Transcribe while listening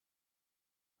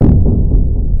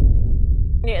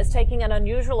California is taking an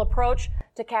unusual approach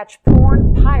to catch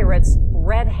porn pirates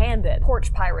red-handed.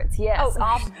 Porch pirates, yes.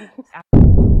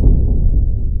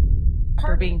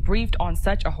 After being briefed on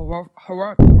such a horrific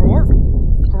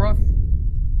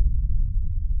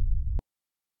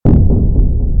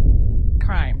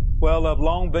crime. Well, I've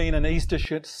long been an Easter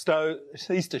show stable. Push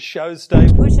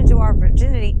into our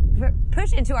vicinity. I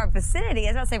was about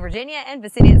to say Virginia and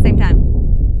vicinity at the same time.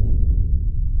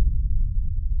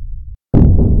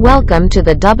 Welcome to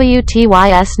the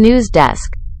WTYS News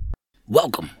Desk.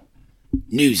 Welcome,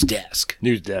 News Desk.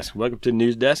 News Desk. Welcome to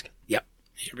News Desk. Yep,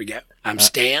 here we go. I'm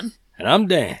Stan. And I'm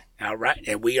Dan. All right,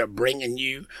 and we are bringing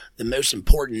you the most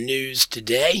important news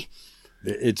today.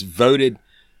 It's voted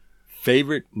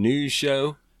favorite news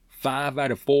show. 5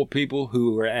 out of 4 people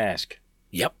who were asked.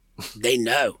 Yep, they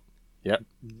know. Yep.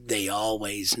 They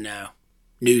always know.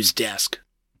 News Desk.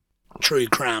 True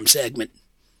crime segment.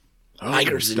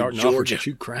 Hikers in Georgia.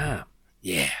 True crime.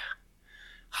 Yeah.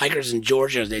 Hikers in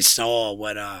Georgia, they saw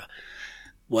what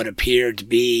appeared to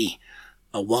be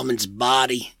a woman's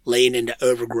body laying in the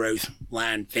overgrowth,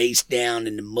 lying face down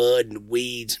in the mud and the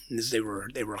weeds. As they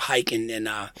were hiking in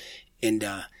the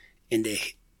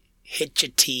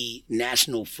Hitchiti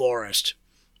National Forest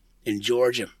in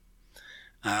Georgia.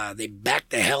 They backed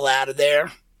the hell out of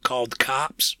there, called the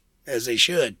cops, as they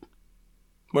should.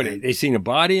 What, they seen a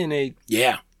body and they...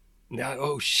 Yeah.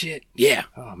 Oh, shit. Yeah.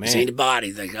 Oh, man. Seen the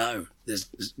body. They go,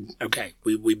 okay,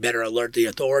 we better alert the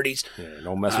authorities. Yeah,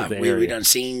 don't mess with the we area. done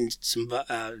seen some,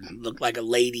 looked like a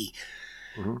lady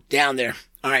down there.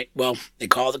 All right, well, they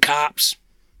call the cops,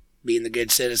 being the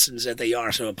good citizens that they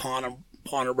are. So upon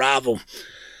arrival,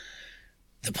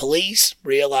 the police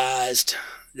realized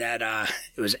that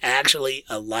it was actually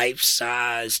a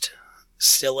life-sized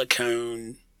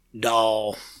silicone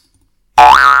doll.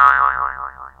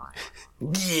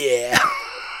 Yeah.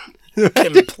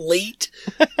 Complete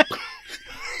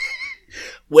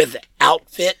with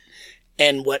outfit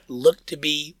and what looked to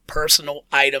be personal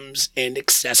items and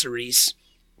accessories.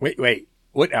 Wait.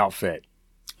 What outfit?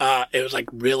 It was like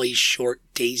really short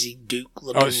Daisy Duke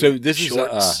looking. Oh, so this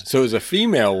shorts. so it was a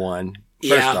female one.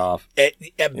 First off, but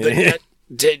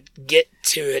to get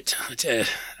to it,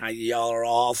 y'all are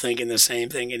all thinking the same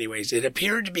thing. Anyways, it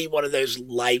appeared to be one of those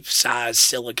life-size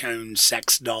silicone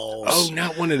sex dolls. Oh,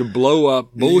 not one of the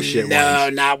blow-up bullshit ones. No,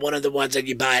 not one of the ones that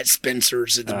you buy at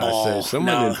Spencer's at the mall. So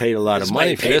someone paid a lot of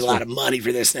money for this. Paid a lot of money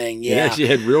for this thing. Yeah, they actually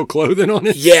had real clothing on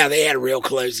it. Yeah, they had real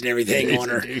clothes and everything on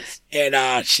her.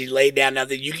 And she laid down. Now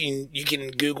that you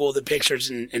can Google the pictures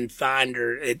and find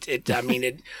her.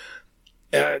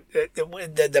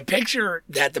 The picture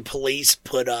that the police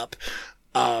put up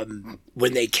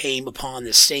when they came upon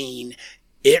the scene,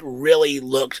 it really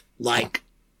looked like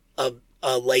a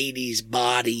lady's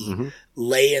body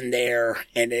laying there,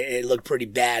 and it looked pretty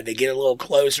bad. They get a little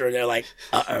closer, and they're like,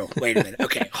 "Uh-oh, wait a minute.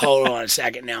 Okay, hold on a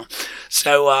second now."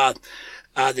 So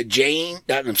the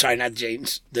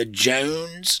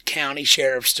Jones County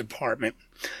Sheriff's Department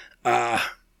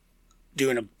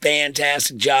doing a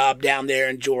fantastic job down there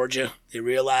in Georgia. They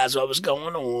realized what was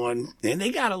going on, and they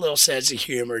got a little sense of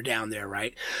humor down there,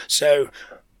 right? So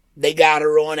they got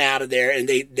her on out of there, and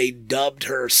they dubbed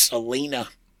her Selena.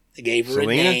 They gave her a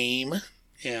name,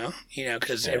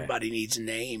 because everybody needs a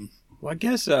name. Well, I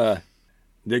guess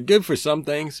they're good for some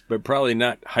things, but probably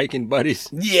not hiking buddies.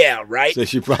 Yeah, right. So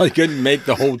she probably couldn't make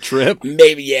the whole trip.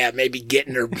 Maybe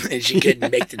getting her, and she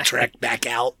couldn't make the trek back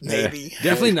out. Maybe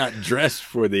definitely not dressed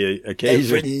for the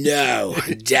occasion. No,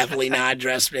 definitely not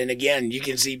dressed. And again, you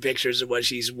can see pictures of what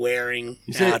she's wearing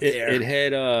out there. It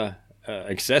had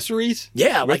accessories.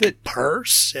 Yeah, like a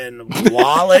purse and a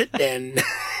wallet, and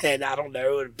I don't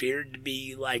know. It appeared to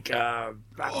be like I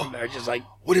don't know, just like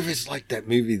what if it's like that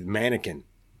movie, The Mannequin?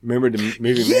 Remember the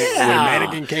movie when a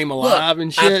mannequin came alive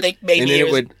and shit? I think maybe and then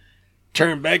it would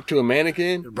turn back to a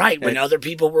mannequin? Right, when other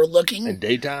people were looking. At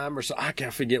daytime or so. I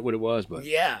can't forget what it was. But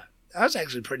yeah, that was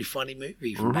actually a pretty funny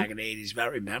movie from back in the 80s, if I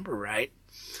remember right.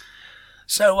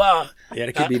 So, yeah,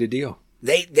 that could be the deal.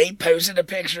 They posted a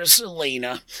picture of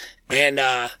Selena, and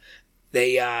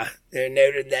they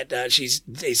noted that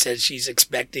they said she's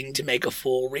expecting to make a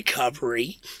full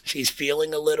recovery. She's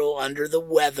feeling a little under the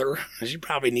weather. She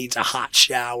probably needs a hot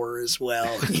shower as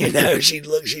well. She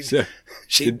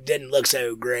didn't look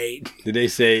so great. Did they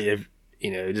say if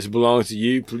this belongs to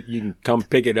you, you can come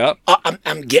pick it up?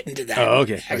 I'm getting to that. Oh,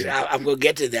 okay. I'm going to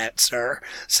get to that, sir.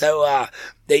 So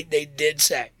they did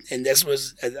say, and this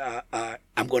was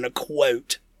I'm going to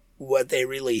quote what they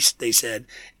released. They said,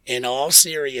 "In all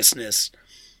seriousness,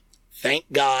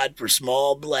 thank God for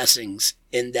small blessings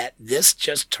in that this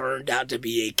just turned out to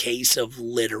be a case of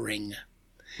littering.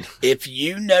 If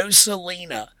you know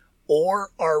Selena or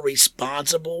are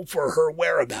responsible for her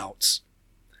whereabouts,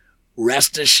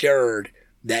 rest assured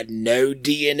that no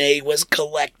DNA was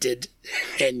collected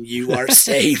and you are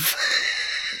safe.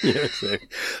 Yes,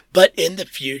 But in the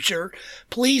future,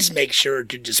 please make sure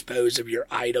to dispose of your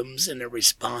items in a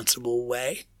responsible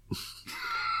way.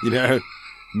 you know,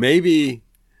 maybe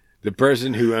the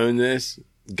person who owned this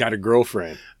got a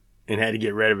girlfriend and had to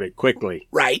get rid of it quickly,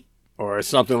 Right? or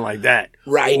something like that.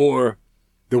 Right. Or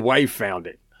the wife found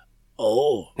it.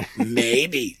 Oh,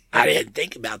 maybe. I didn't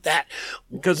think about that.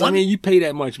 Because, I mean, you pay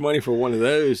that much money for one of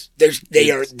those.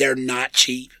 They're not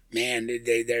cheap, man.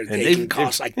 They can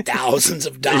cost like thousands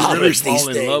of dollars. They really these fall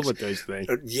in things. love with those things.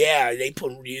 Yeah, they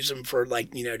use them for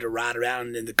to ride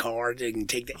around in the car. They can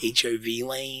take the HOV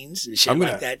lanes and shit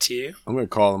like that too. I'm gonna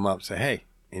call them up and say, "Hey,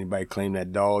 anybody claim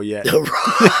that doll yet?"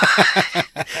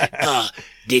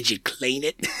 Did you clean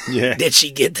it? Yeah. Did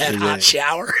she get that hot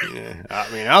shower? Yeah. I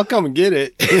mean, I'll come and get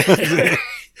it.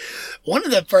 One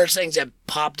of the first things that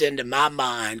popped into my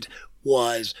mind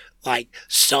was like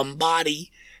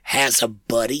somebody has a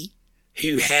buddy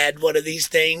who had one of these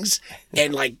things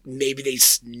and like maybe they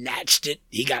snatched it.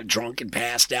 He got drunk and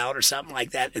passed out or something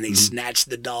like that. And they snatched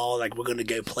the doll. Like, we're going to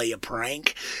go play a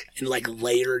prank and like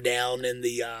lay her down in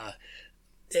the,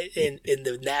 in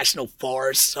the national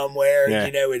forest somewhere,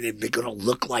 and it's going to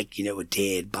look like, a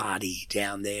dead body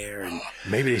down there. And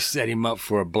Maybe they set him up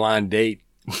for a blind date.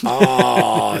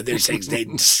 oh, those things, they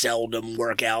seldom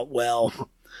work out well.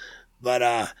 But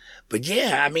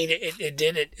yeah, I mean, it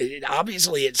did it.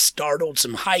 Obviously, it startled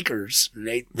some hikers. And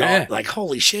they thought, like,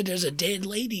 holy shit, there's a dead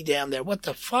lady down there. What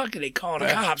the fuck? And they called the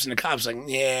cops, and the cops like,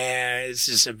 yeah, it's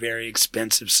just a very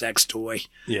expensive sex toy.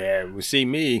 Yeah, well, see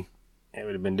me, it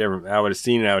would have been different. I would have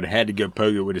seen it. I would have had to go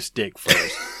poke it with a stick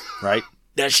first, right?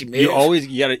 Does she move?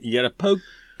 You gotta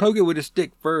poke it with a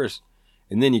stick first,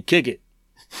 and then you kick it.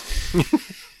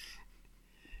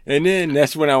 And then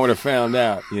that's when I would have found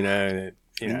out, hey,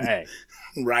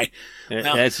 right.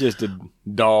 Well, that's just a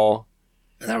doll.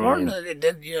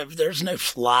 There's no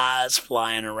flies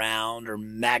flying around or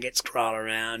maggots crawling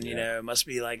around, it must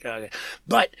be like,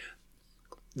 but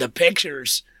the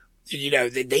pictures,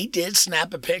 they did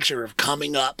snap a picture of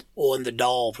coming up on the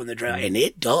doll from the drone, and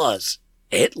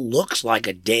it looks like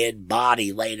a dead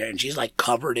body laying there, and she's like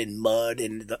covered in mud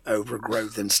and the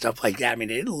overgrowth and stuff like that. I mean,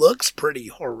 it looks pretty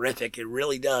horrific. It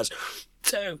really does.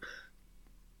 So,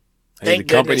 hey, the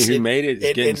company who made it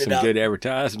is getting some good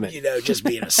advertisement. Just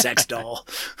being a sex doll.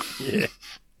 Yeah.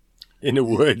 In the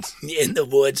woods. In the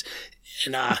woods.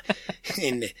 And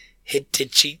in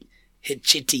Hitchiti.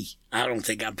 I don't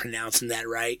think I'm pronouncing that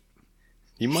right.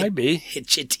 You might be.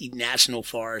 Hitchiti National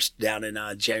Forest down in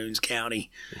Jones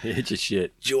County. Hit your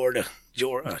shit. Georgia.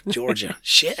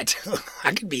 Shit.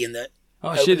 I could be in the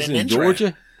shit, it's in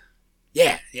Georgia?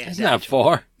 Yeah. It's not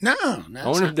far. No. I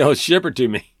wonder if they'll ship her to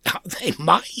me. Oh, they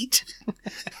might.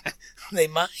 They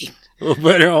might. Well,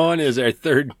 better on is our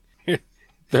third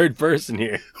person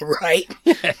here. Right?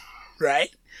 Yeah. Right?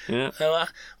 Yeah.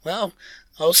 Well,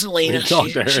 Selena,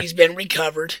 she's been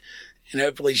recovered. And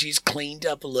hopefully she's cleaned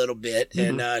up a little bit,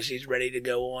 and she's ready to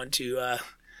go on to her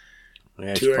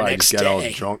next just got all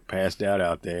drunk, passed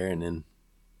out there, and then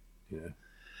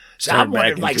So I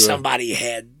wondered, like, somebody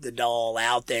had the doll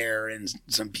out there, and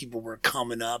some people were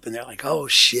coming up, and they're like, "Oh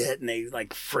shit!" and they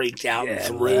like freaked out and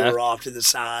threw her off to the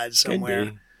side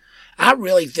somewhere. I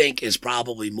really think it's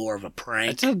probably more of a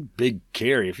prank. It's a big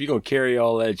carry if you're gonna carry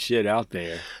all that shit out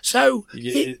there. So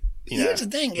here's the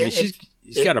thing: I mean,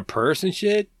 she's got a purse and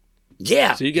shit.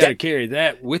 Yeah. So you got to carry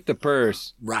that with the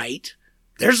purse. Right.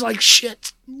 There's like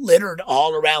shit littered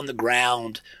all around the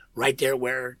ground right there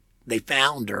where they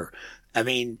found her. I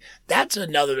mean, that's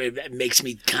another that makes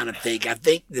me kind of think. I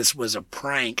think this was a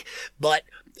prank, but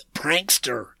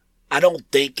prankster, I don't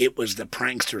think it was the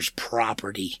prankster's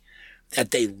property that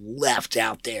they left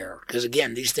out there. Because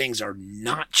again, these things are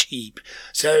not cheap.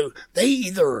 So they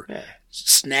either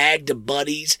snagged the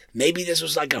buddies. Maybe this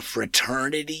was like a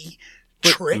fraternity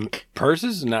trick.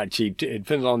 Purses are not cheap. It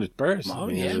depends on the purse. Oh,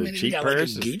 yeah. I mean, cheap got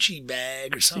purse. like a Gucci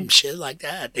bag or some shit like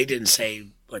that. They didn't say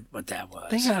what that was.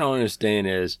 The thing I don't understand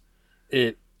is,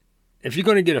 if you're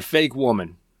going to get a fake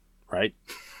woman, right,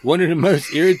 one of the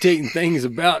most irritating things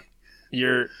about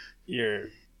your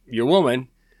woman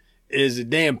is a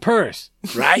damn purse.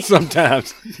 Right.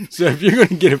 Sometimes. So if you're going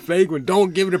to get a fake one,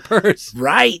 don't give it a purse.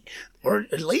 Right. Or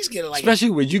at least get it like... Especially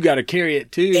when you got to carry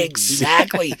it, too.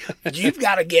 Exactly. You've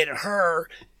got to get her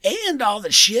and all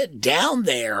the shit down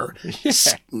there. Yeah.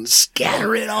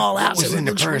 Scatter it all out. What was in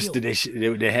the purse?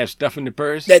 Did they have stuff in the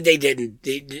purse? That they didn't.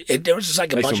 There was just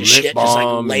like a bunch of shit just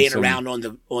like laying around on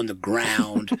the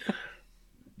ground.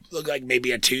 look like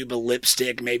maybe a tube of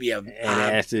lipstick, maybe a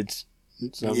Antacids.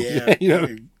 Something. yeah, You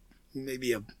know,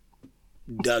 maybe a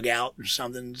dugout or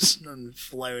something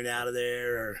flown out of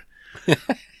there, or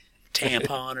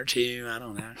tampon or two. I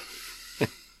don't know.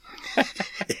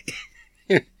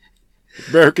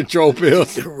 birth control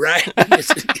pills. Right?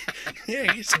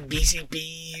 Yeah, get some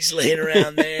BCPs laying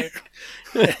around there.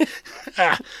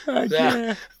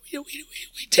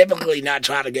 We typically not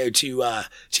try to go too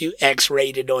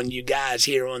X-rated on you guys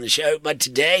here on the show, but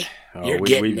today you're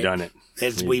getting we've it. done it.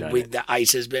 The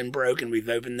ice has been broken. We've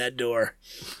opened that door.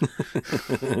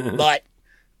 But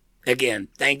again,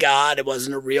 thank God it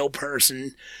wasn't a real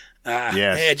person.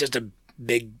 Yes. They had just a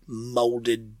big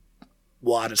molded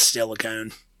wad of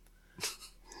silicone.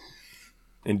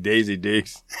 And Daisy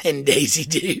Dukes. And Daisy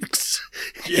Dukes.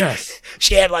 Yes.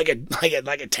 She had like a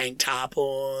tank top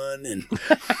on, and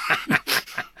I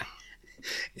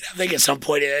think at some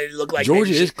point it looked like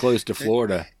Georgia maybe is close to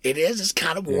Florida. It is. It's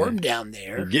kind of warm down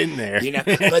there. We're getting there. You know,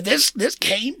 but this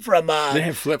came from They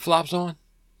have flip flops on.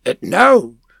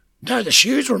 No, the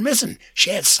shoes were missing. She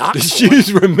had socks. The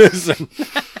shoes were missing.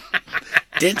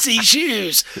 Didn't see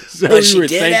shoes, So but you she would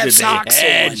did think have that socks they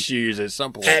had on. shoes at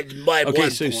some point. At one Okay,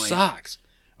 so point. socks.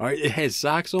 All right, it had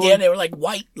socks on. Yeah, they were like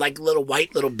white, like little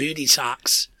booty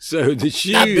socks. So the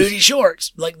shoes. Not booty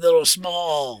shorts, like little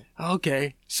small.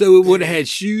 Okay, so it would have had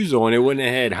shoes on. It wouldn't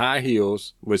have had high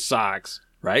heels with socks,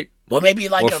 right? Well, maybe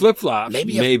like Or a flip flops,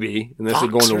 maybe maybe, unless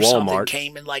they're fox going or to something Walmart.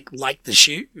 came and like the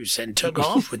shoes and took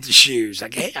off with the shoes.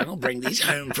 Like, hey, I'm gonna bring these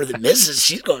home for the missus.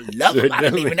 She's gonna love them. I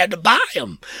don't even have to buy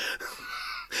them.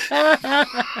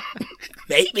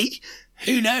 Maybe.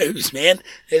 Who knows, man?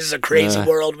 This is a crazy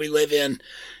world we live in.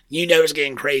 You know it's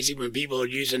getting crazy when people are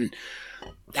using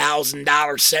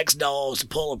 $1,000 sex dolls to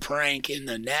pull a prank in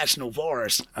the national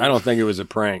forest. I don't think it was a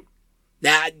prank.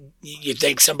 Now, you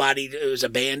think somebody was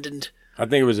abandoned? I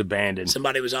think it was abandoned.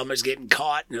 Somebody was almost getting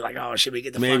caught, and they're like, "Oh, should we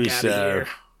get the Maybe fuck out of so.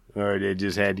 here?" Or they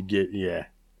just had to get,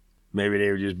 Maybe they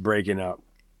were just breaking up.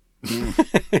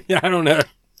 I don't know.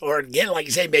 Or again, like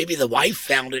you say, maybe the wife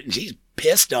found it and she's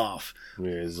pissed off.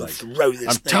 It's like, Throw this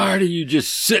I'm thing. tired of you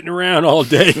just sitting around all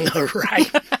day.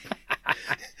 Right.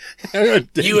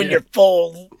 You and your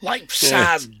full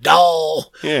life-size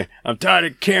doll. Yeah, I'm tired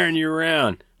of carrying you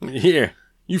around. Here,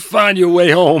 you find your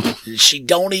way home. She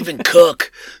don't even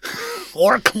cook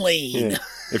or clean. Yeah.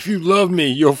 If you love me,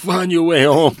 you'll find your way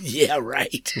home. Yeah,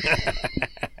 right.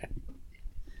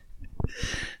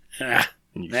 And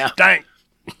you Now, stink.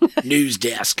 news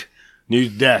desk. News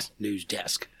desk. News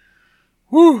desk.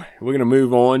 Whew. We're gonna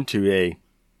move on to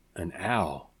an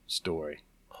owl story.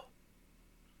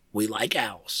 We like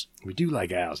owls. We do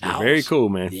like owls. They're Owls. very cool,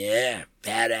 man. Yeah,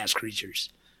 badass creatures.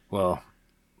 Well,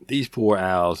 these poor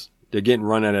owls, they're getting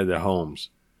run out of their homes.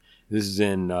 This is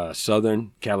in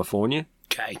Southern California.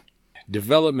 Okay.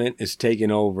 Development is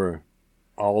taking over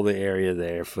all the area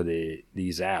there for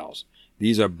these owls.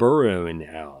 These are burrowing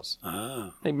owls.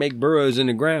 Oh, They make burrows in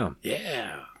the ground.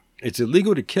 yeah. It's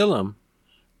illegal to kill them,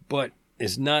 but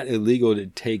it's not illegal to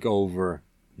take over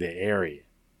the area.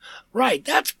 Right,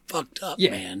 that's fucked up,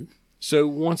 Yeah. man. So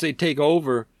once they take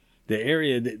over the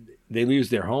area, they lose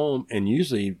their home, and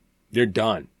usually they're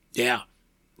done. Yeah.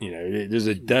 You know, there's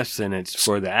a death sentence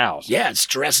for the owls. Yeah, it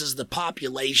stresses the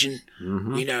population.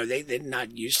 Mm-hmm. You know, they're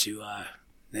not used to,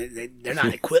 they're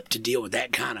not equipped to deal with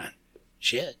that kind of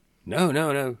shit.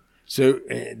 No. So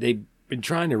they've been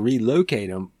trying to relocate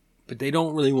them, but they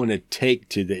don't really want to take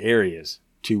to the areas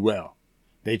too well.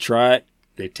 They try it,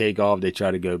 they take off, they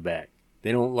try to go back.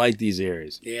 They don't like these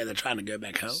areas. Yeah, they're trying to go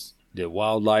back home. The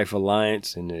Wildlife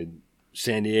Alliance and the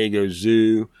San Diego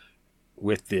Zoo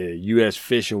with the U.S.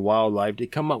 Fish and Wildlife, they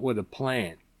come up with a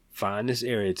plan. Find this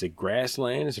area. It's a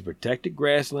grassland. It's a protected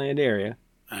grassland area.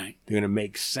 All right. They're going to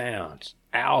make sounds,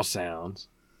 owl sounds,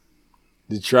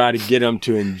 to try to get them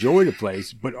to enjoy the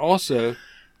place. But also,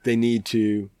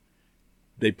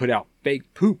 they put out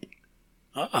fake poop.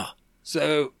 Oh,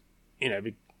 So,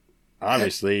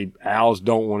 obviously, owls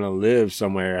don't want to live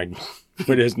somewhere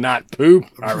where there's not poop,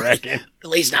 I reckon. at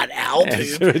least not owl Yeah, poop.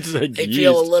 so it's like They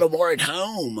feel a used. little more at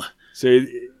home. So,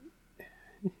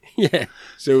 yeah.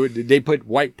 So they put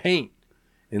white paint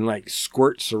and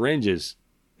squirt syringes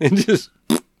and just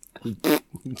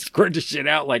squirt the shit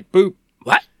out like poop.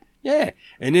 What? Yeah.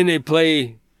 And then they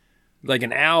play like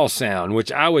an owl sound,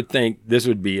 which I would think this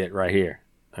would be it right here.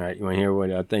 All right. You want to hear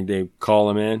what I think they call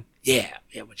them in? Yeah,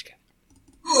 what you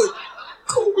got?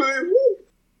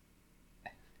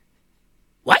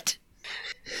 What?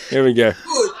 Here we go.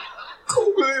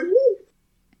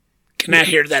 Can I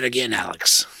hear that again,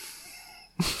 Alex?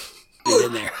 Get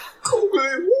in there.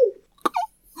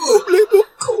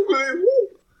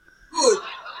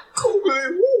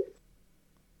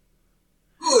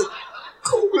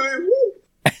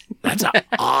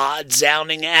 odd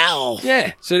sounding owl.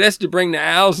 Yeah, so that's to bring the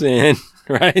owls in,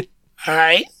 right? All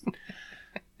right.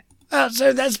 Well,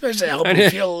 so that's supposed to help them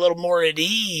feel a little more at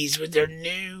ease with their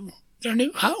new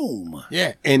home.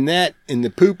 Yeah, and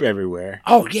the poop everywhere.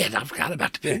 Oh yeah, I forgot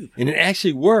about the poop. And it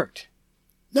actually worked.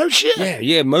 No shit.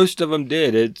 Yeah, most of them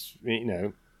did. It's,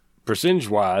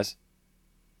 percentage-wise,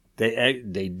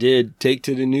 they did take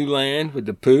to the new land with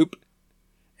the poop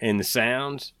and the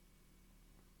sounds.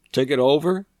 Took it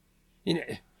over.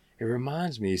 It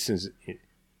reminds me since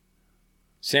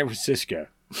San Francisco.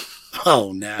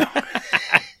 Oh no.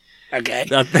 Okay.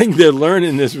 I think they're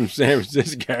learning this from San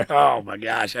Francisco. Oh my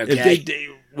gosh. Okay. If they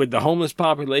with the homeless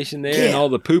population there and all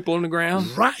the poop on the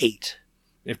ground, right?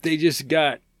 If they just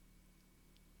got,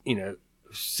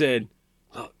 said,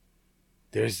 look,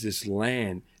 there's this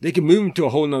land, they can move them to a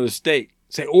whole nother state.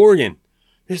 Say Oregon.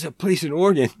 There's a place in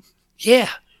Oregon. Yeah.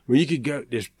 Where you could go.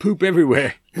 There's poop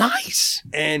everywhere. Nice.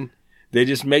 And they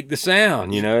just make the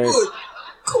sound, Good.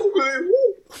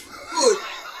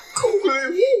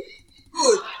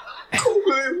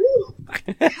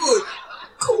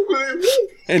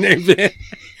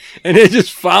 And they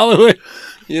just follow it,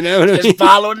 Just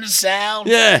following the sound.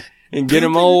 Yeah, and get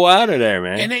them all out of there,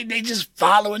 man. And they just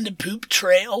following the poop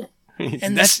trail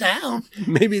and the sound.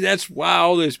 Maybe that's why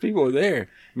all those people are there.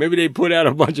 Maybe they put out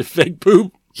a bunch of fake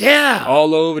poop. Yeah.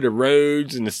 All over the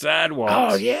roads and the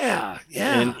sidewalks. Oh, yeah.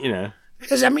 Yeah. And,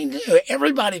 Because,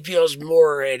 everybody feels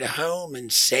more at home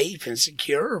and safe and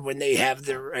secure when they have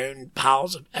their own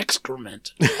piles of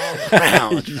excrement all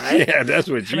around, right? Yeah, that's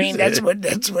what you said.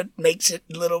 That's what makes it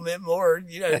a little bit more,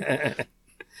 it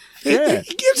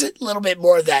gives it a little bit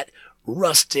more of that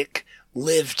rustic,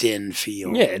 lived-in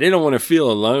feel. Yeah, they don't want to feel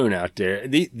alone out there.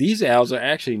 These owls are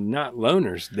actually not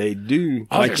loners. They do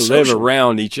like to live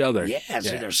around each other. Yeah,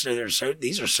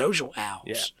 these are social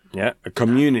owls. Yeah, a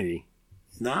community.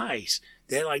 Nice.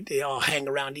 They all hang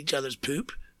around each other's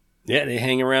poop. Yeah, they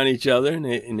hang around each other and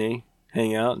they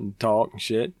hang out and talk and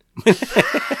shit.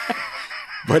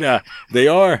 But they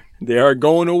are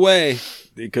going away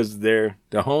because their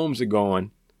homes are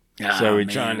going. So we're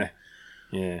trying to,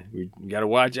 we got to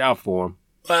watch out for them.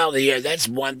 Well, that's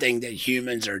one thing that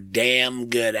humans are damn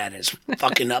good at is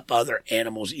fucking up other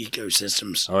animals'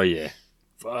 ecosystems. Oh yeah.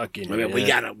 Fucking. We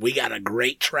got a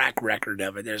great track record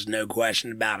of it. There's no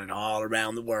question about it. All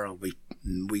around the world, we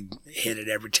hit it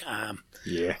every time.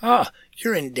 Yeah. Oh,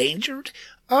 you're endangered.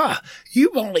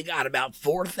 You've only got about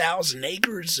 4,000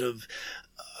 acres of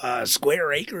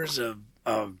square acres of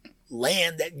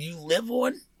land that you live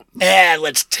on.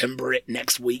 Let's timber it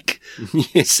next week.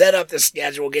 Set up the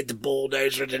schedule, get the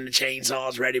bulldozers and the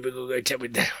chainsaws ready. We're gonna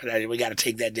go. We got to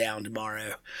take that down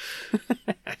tomorrow.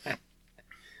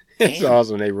 It's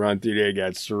awesome. They run through there,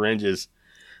 got syringes,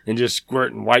 and just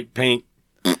squirting white paint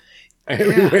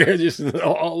everywhere, just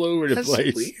all over the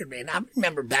place. That's weird, man. I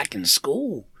remember back in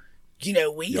school, we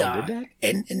Y'all did that?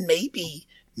 And maybe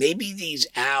these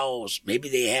owls, maybe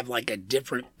they have like a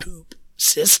different poop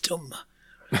system.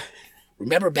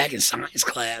 Remember back in science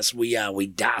class, we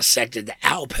dissected the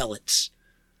owl pellets.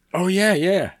 Oh yeah.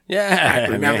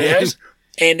 Remember those?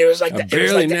 And there was like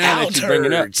the owl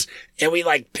turds, and we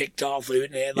picked all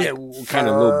food and it had kind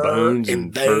of little bones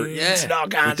and all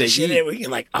kinds of shit. And we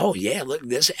can look,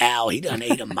 this owl, he done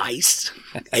ate a mouse,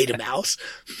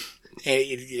 and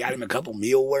you got him a couple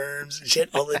mealworms and shit.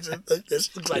 Oh,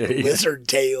 this looks like a lizard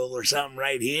tail or something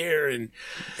right here. And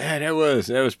that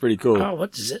was pretty cool. Oh,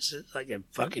 what is this? It's like a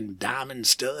fucking diamond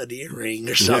stud earring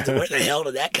or something. Where the hell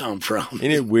did that come from?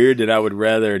 Isn't it weird that I would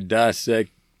rather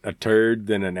dissect a turd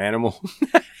than an animal?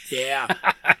 Yeah.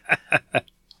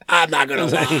 I'm not going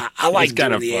to lie. I like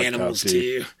doing the animals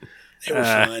too. They were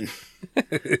fun.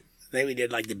 Then we did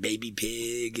the baby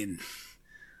pig and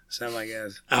stuff like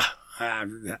that.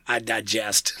 I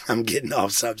digest. I'm getting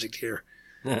off subject here.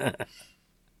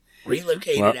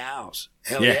 Relocated owls.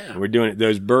 Hell yeah. We're doing it.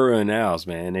 Those burrowing owls,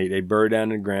 man. They burrow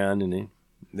down in the ground and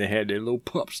they had their little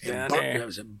pups down there. It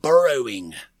was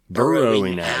burrowing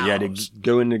Now. Yeah, they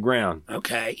go in the ground.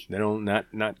 Okay. They don't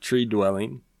not tree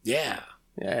dwelling. Yeah.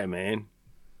 Yeah, man.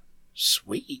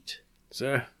 Sweet.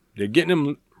 So they're getting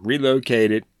them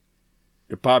relocated.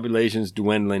 The population's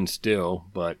dwindling still,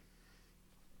 but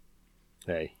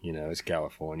hey, it's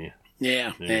California.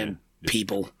 Yeah, and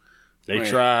people. They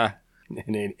try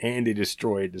and they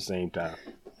destroy at the same time.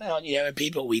 Well,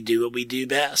 people, we do what we do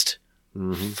best.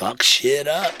 Mm-hmm. Fuck shit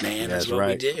up, man. That's what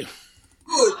we do.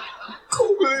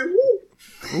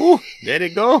 Ooh, there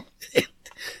it go.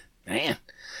 Man.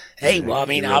 Hey,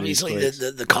 obviously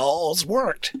the calls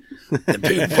worked. The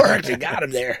poop worked. It got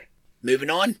him there. Moving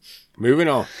on. Moving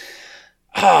on.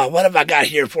 Oh, what have I got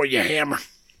here for you, Hammer?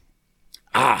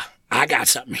 I got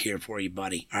something here for you,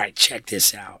 buddy. All right, check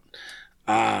this out.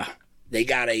 They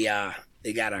got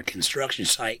a construction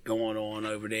site going on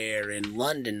over there in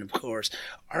London, of course.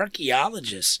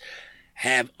 Archaeologists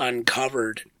have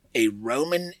uncovered a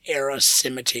Roman-era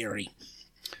cemetery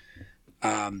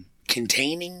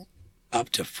containing up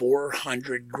to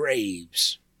 400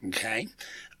 graves, okay?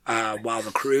 While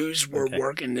the crews were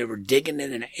working, they were digging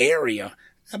in an area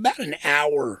about an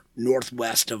hour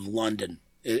northwest of London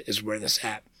is where this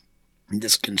happened.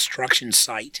 This construction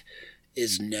site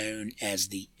is known as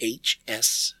the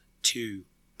HS2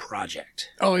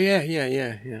 project. Oh, yeah.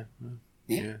 Yeah.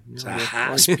 It's a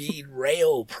high-speed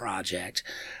rail project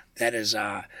that is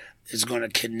going to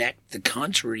connect the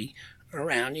country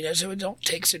around, so it don't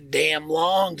take so damn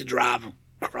long to drive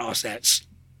across that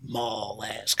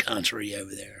small-ass country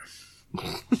over there.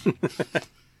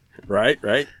 Right.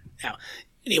 Now,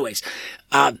 anyways,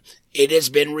 it has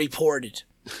been reported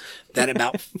that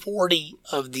about 40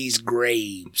 of these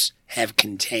graves have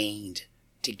contained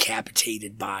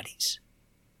decapitated bodies.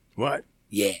 What?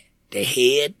 Yeah, the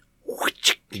head,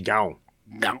 Gone.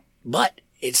 but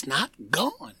it's not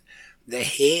gone. The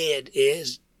head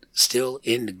is still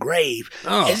in the grave.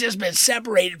 Oh. It's just been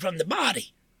separated from the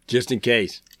body, Just in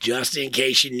case.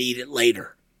 you need it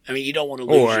later. I mean, you don't want to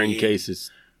lose Or your in head. case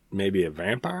it's maybe a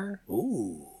vampire?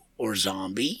 Ooh, or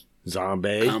zombie.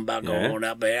 Zombie. I'm about yeah. going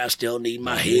up there. I still need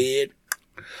my head.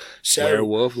 So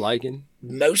Werewolf lichen.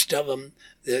 most of them,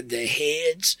 the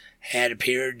heads had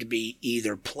appeared to be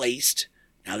either placed.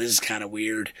 Now this is kind of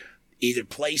weird. Either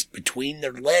placed between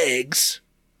their legs.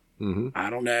 Mm-hmm. I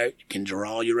don't know. You can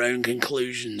draw your own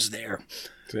conclusions there.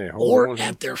 Say, hold Or on.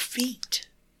 at their feet.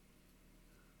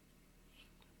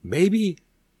 Maybe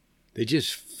they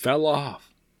just fell off.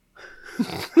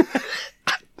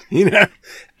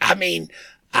 I mean,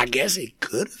 I guess it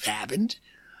could have happened.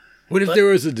 What if there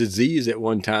was a disease at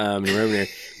one time, remember,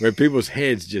 where people's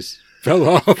heads just fell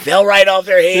off? Fell right off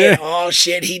their head. Yeah. Oh,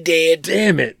 shit, he did.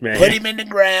 Damn it, man. Put him in the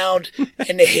ground,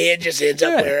 and the head just ends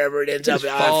up Yeah. wherever it ends up.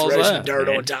 Just I falls throw some up, dirt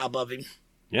man. on top of him.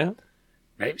 Yeah.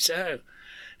 Maybe so.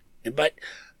 But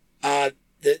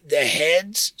the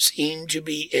heads seem to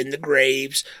be in the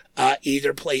graves,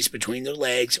 either placed between their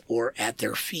legs or at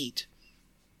their feet.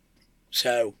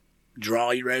 So,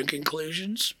 draw your own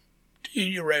conclusions. Do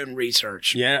your own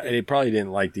research. Yeah, and he probably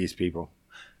didn't like these people.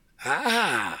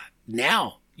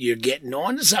 Now you're getting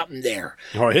on to something there.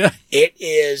 Oh, yeah? It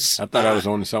is. I thought I was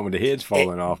on to some of the heads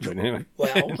falling off, but anyway.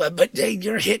 Well, but hey,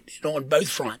 you're hitting it on both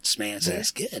fronts, man. So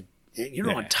that's good.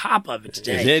 You're on top of it His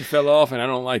today. head fell off, and I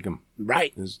don't like him.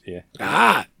 Right.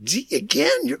 Yeah. Gee,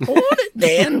 again, you're on it,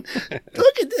 man.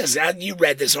 Look at this. You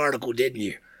read this article, didn't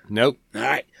you? Nope. All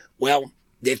right. Well,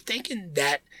 they're thinking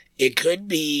that it could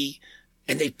be,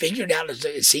 and they figured out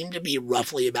it seemed to be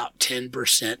roughly about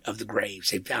 10% of the graves.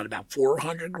 They found about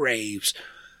 400 graves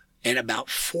and about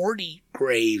 40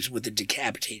 graves with the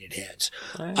decapitated heads.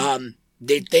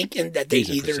 They're thinking that they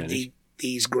Decent either percentage.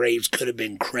 these graves could have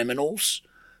been criminals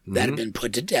that have been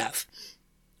put to death,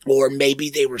 or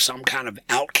maybe they were some kind of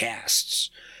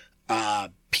outcasts,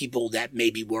 people that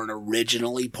maybe weren't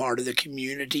originally part of the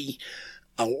community,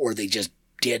 or they just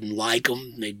didn't like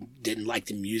them. They didn't like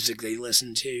the music they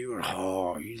listened to,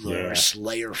 or, you're a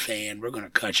Slayer fan, we're going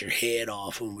to cut your head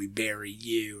off when we bury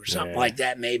you, or something like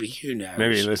that, maybe. Who knows?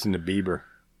 Maybe he listened to Bieber.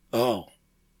 Oh,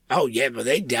 yeah, but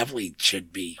they definitely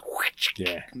should be.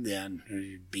 Yeah.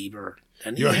 Then Bieber.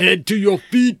 And Your head to your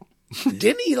feet.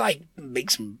 Didn't he make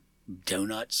some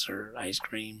donuts or ice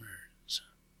cream or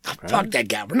something? Fuck that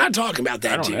guy. We're not talking about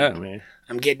that I don't dude. know, man.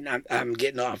 I'm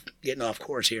getting off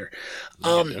course here.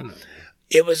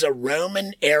 It was a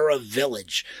Roman era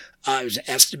village. It was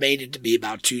estimated to be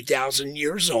about 2,000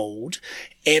 years old.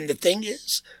 And the thing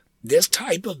is, this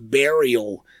type of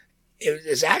burial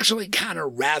is actually kind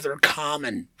of rather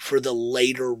common for the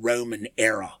later Roman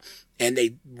era. And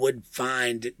they would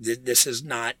find that this is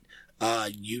not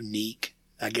unique,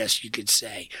 I guess you could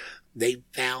say. They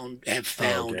have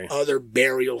found other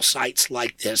burial sites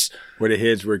like this. Where the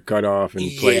heads were cut off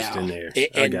and placed in there.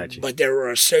 I got you. But they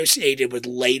were associated with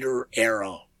later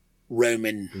era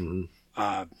Roman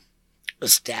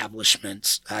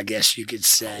establishments, I guess you could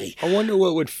say. I wonder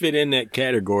what would fit in that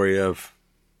category of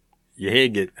your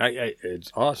head get.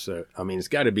 It's also, it's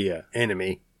got to be an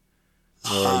enemy.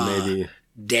 Or maybe.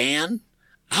 Dan,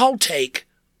 I'll take,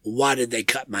 why did they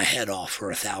cut my head off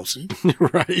for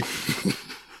 $1,000? Right.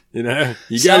 You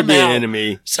got to be an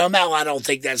enemy. Somehow I don't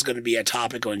think that's going to be a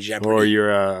topic on Jeopardy. Or you're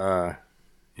a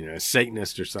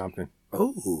Satanist or something.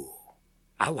 Ooh,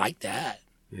 I like that.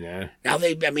 You know, Now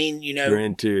they're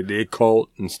into the occult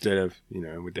instead of,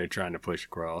 what they're trying to push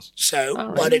across.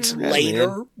 So, but it's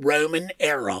later Roman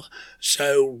era.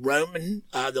 So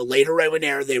the later Roman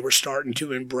era, they were starting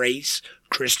to embrace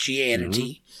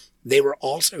Christianity. They were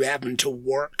also having to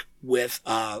work with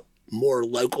more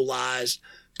localized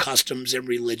customs and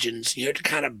religions, to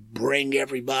kind of bring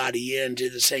everybody into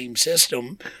the same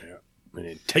system. Yeah, and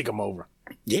then take them over.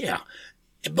 Yeah.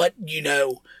 But,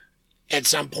 at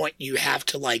some point you have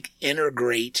to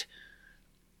integrate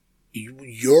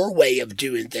your way of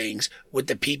doing things with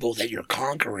the people that you're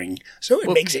conquering. So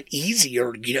it makes it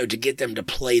easier, to get them to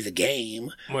play the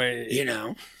game,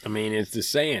 Well, I mean, it's the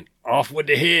saying, off with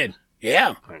the head.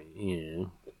 Yeah.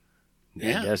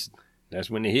 Yeah. That's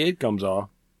when the head comes off.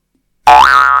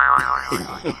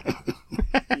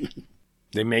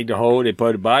 They make the hole, they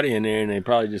put a body in there, and they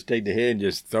probably just take the head and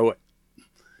just throw it.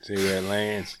 See where it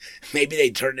lands. Maybe they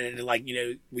turn it into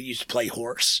we used to play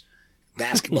horse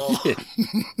basketball.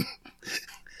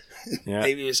 Yeah.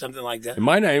 Maybe it was something like that. It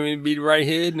might not even be the right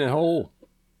head in the hole.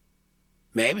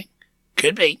 Maybe.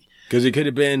 Could be. Because it could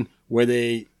have been where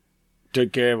they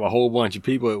took care of a whole bunch of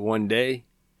people at one day,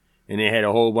 and they had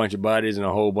a whole bunch of bodies and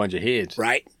a whole bunch of heads.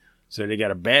 Right. So they got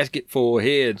a basket full of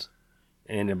heads,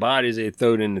 and the bodies they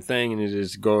throw it in the thing, and they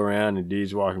just go around, and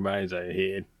dude's walking by, he's like,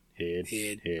 head. Throw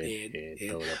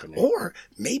it up in there. Or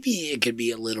maybe it could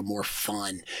be a little more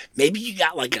fun. Maybe you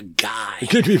got a guy. It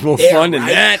could be more fun than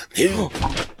that. Who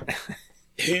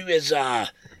is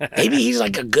maybe he's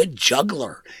a good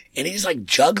juggler, and he's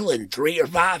juggling 3 or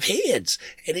 5 heads,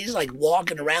 and he's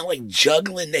walking around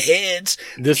juggling the heads.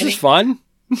 This and is fun.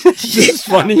 This is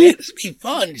funny. It'd be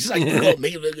fun. It's juggle.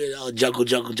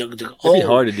 It'd be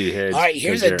hard to do heads. All right,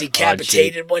 here's a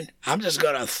decapitated one. I'm just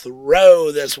gonna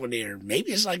throw this one here.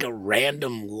 Maybe it's a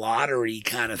random lottery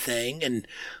kind of thing, and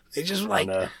they just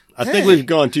I think we've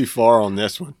gone too far on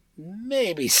this one.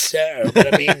 Maybe so,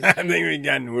 but I mean, I think we've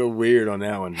gotten real weird on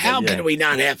that one. How can we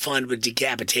not have fun with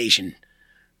decapitation?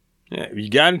 Yeah, you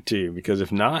got to, because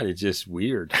if not, it's just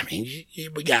weird. I mean,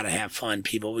 we got to have fun,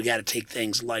 people. We got to take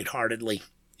things lightheartedly,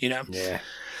 Yeah.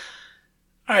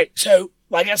 All right, so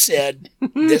like I said,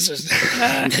 this is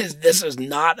this is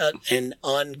not an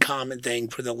uncommon thing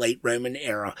for the late Roman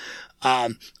era.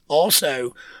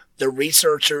 Also, the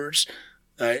researchers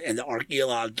and the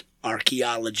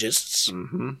archaeologists,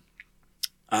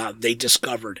 they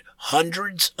discovered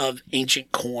hundreds of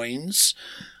ancient coins,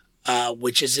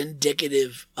 which is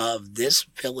indicative of this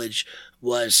village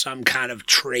was some kind of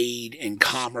trade and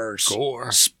commerce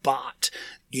spot.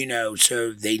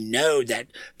 So they know that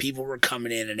people were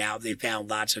coming in and out. They found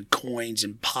lots of coins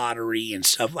and pottery and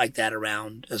stuff like that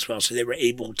around as well. So they were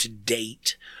able to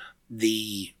date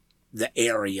the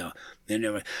area.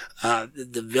 The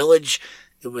village,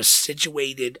 it was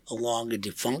situated along a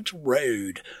defunct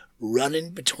road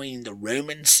running between the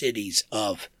Roman cities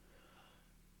of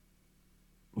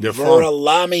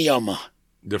Verulamium.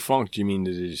 Defunct, you mean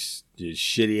this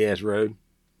shitty ass road?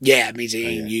 Yeah, it means they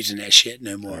ain't using that shit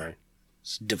no more. Right.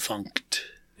 It's defunct.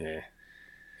 Yeah.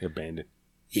 Abandoned.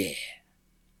 Yeah.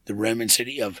 The Roman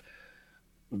city of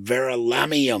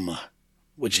Verulamium,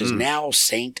 which is now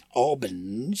St.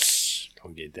 Albans.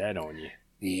 Don't get that on you.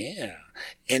 Yeah.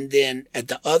 And then at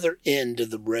the other end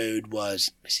of the road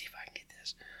was, let me see if I can get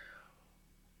this,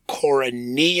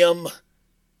 Coronium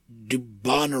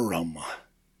Dubanorum,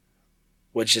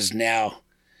 which is now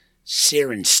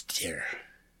Cirencester.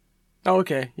 Oh,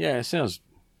 okay. Yeah, it sounds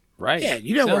right. Yeah,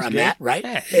 you know sounds where I'm good. at, right?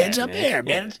 Yeah, It's up there,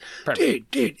 man. Yeah. Dude,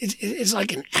 it's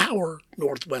like an hour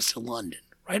northwest of London,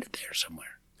 right up there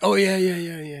somewhere. Oh, yeah.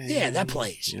 Yeah, that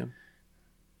place. Yeah.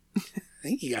 I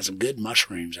think you got some good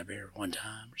mushrooms up here at one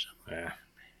time or something. Yeah.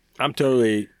 I'm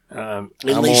totally... At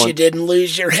least you didn't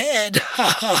lose your head.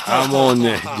 I'm on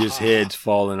the just heads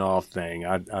falling off thing.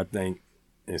 I think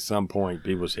at some point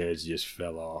people's heads just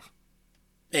fell off.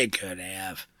 It could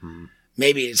have.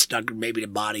 Maybe it stuck, maybe the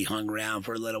body hung around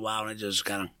for a little while and it just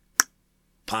kind of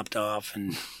popped off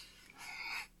and...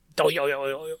 Throw it in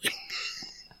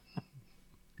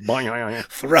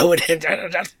there.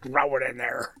 Just throw it in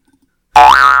there.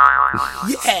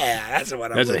 Yeah, that's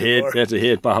what I'm looking for. That's a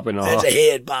head popping off. That's a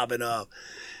head popping off.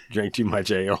 Drank too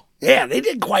much ale. Yeah, they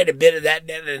did quite a bit of that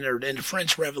in the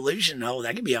French Revolution. Oh,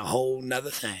 that could be a whole nother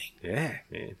thing. Yeah,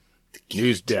 man.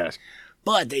 News desk.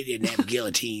 But they didn't have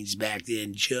guillotines back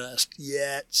then just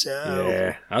yet, so...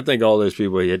 Yeah, I think all those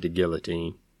people hit the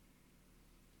guillotine.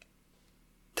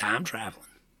 Time traveling.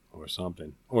 Or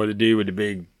something. Or the dude with the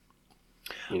big...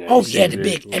 the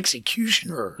big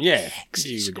executioner. Yeah.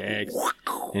 With the axe.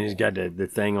 And he's got the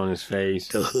thing on his face.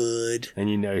 The hood. And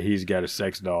he's got a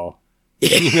sex doll.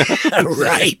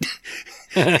 Right.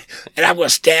 And I'm going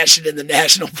to stash it in the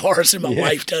national forest and my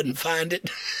wife doesn't find it.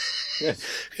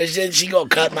 Because then she going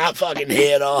to cut my fucking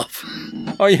head off.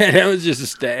 Oh, yeah, that was just a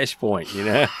stash point, you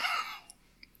know?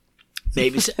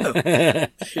 Maybe so.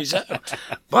 Maybe so.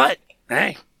 But,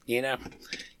 hey, you know,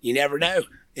 you never know.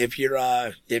 If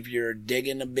you're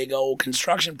digging a big old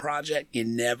construction project, you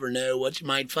never know what you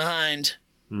might find.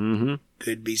 Mm-hmm.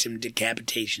 Could be some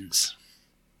decapitations.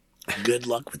 Good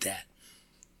luck with that.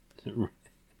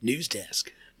 News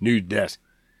desk. News desk.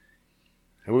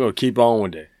 And we're going to keep on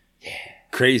with the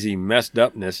crazy messed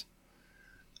upness.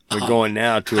 We're going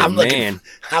now to I'm looking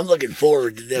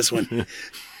forward to this one.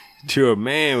 To a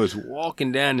man who was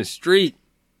walking down the street.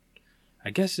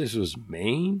 I guess this was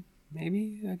Maine,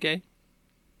 maybe? Okay.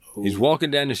 He's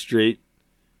walking down the street,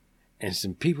 and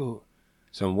some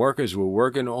workers were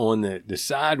working on the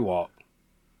sidewalk.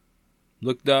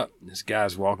 Looked up, this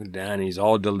guy's walking down, and he's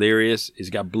all delirious. He's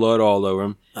got blood all over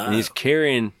him, and he's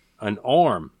carrying an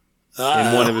arm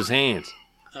in one of his hands.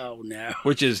 Oh, no.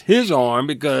 Which is his arm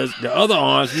because the other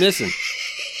arm's missing.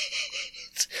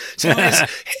 So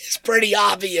it's pretty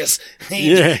obvious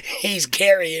he's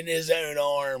carrying his own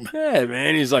arm. Yeah,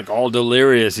 man, he's like all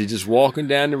delirious. He's just walking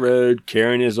down the road,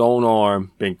 carrying his own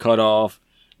arm, been cut off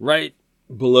right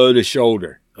below the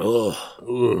shoulder.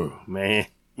 Oh, man.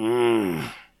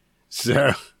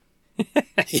 So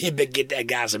You better get that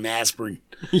guy some aspirin.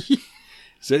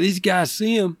 So these guys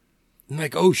see him, and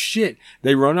like, oh shit.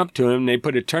 They run up to him, they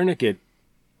put a tourniquet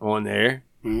on there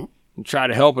and try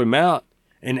to help him out.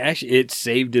 And actually, it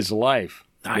saved his life.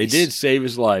 Nice. They did save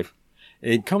his life.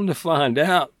 And come to find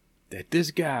out that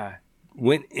this guy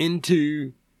went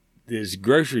into this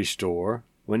grocery store,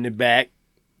 went in the back.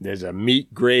 There's a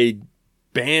meat grade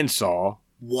bandsaw.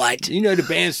 What? You know the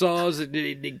bandsaws that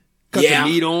they cut the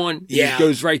meat on? It just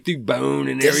goes right through bone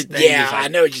and everything. Yeah, like, I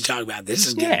know what you're talking about. This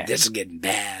is getting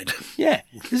bad. Yeah,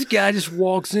 this guy just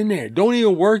walks in there. Don't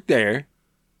even work there.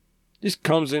 Just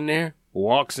comes in there,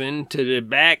 walks into the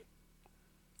back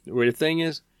where the thing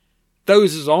is,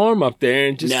 throws his arm up there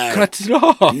and just cuts it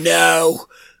off. No.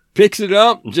 Picks it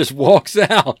up and just walks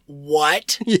out.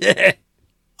 What? Yeah.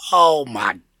 Oh,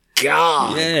 my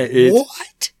God. Yeah.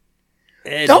 What?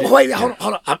 Don't wait. Hold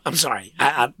on. I'm sorry.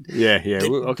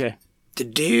 Okay. The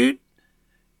dude,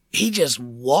 he just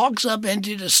walks up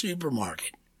into the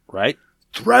supermarket. Right.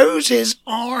 Throws his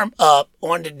arm up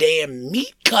on the damn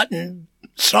meat cutting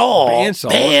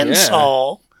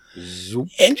bandsaw. Zoop.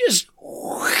 And just.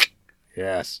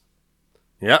 Yes.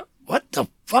 Yep. What the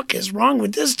fuck is wrong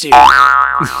with this dude?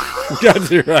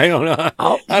 Got it right on.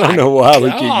 I don't know why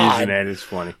we keep using that. It's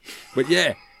funny. But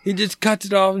yeah, he just cuts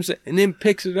it off and then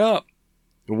picks it up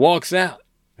and walks out.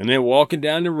 And then walking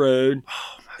down the road.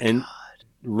 Oh, and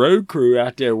road crew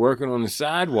out there working on the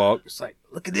sidewalk. It's like,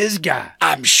 look at this guy.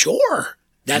 I'm sure.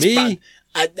 That's me.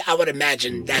 I would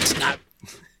imagine that's not.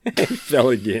 He fell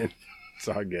again. It's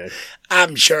all good.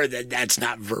 I'm sure that's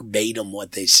not verbatim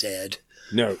what they said.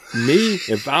 No, me,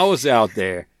 if I was out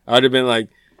there, I'd have been like,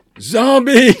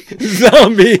 zombie,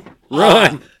 zombie,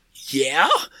 run. Yeah?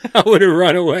 I would have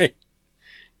run away.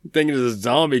 Thinking there's a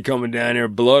zombie coming down there,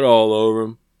 blood all over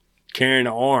him, carrying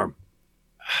an arm.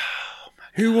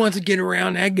 Who wants to get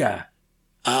around that guy?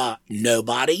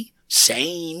 Nobody.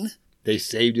 Sane. They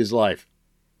saved his life.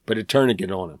 Put a tourniquet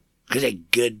on him. Because they're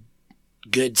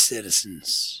good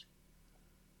citizens.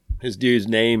 This dude's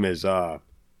name is,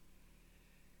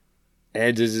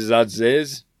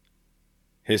 Aziz.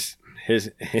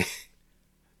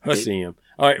 Hussein.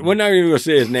 All right, we're not even going to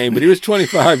say his name, but he was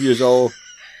 25 years old.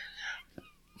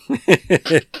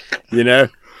 You know?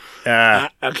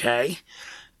 Okay.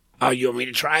 Oh, you want me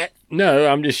to try it? No,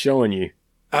 I'm just showing you.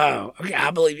 Oh, okay. I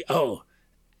believe you. Oh,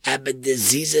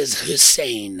 Abdelaziz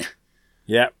Hussein.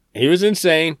 Yep. He was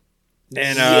insane.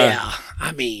 And, I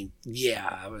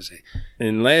was.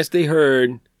 And last they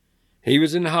heard, he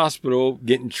was in the hospital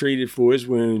getting treated for his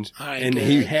wounds. Right, and good.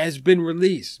 he has been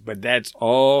released, but that's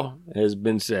all has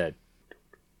been said.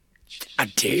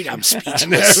 Dude, I'm speechless. I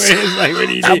know, it's like, what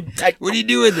do you do? What do you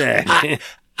do with that?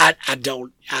 I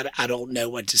don't know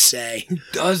what to say. Who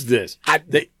does this?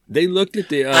 They looked at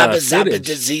the footage.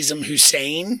 Abdelaziz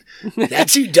Hussein.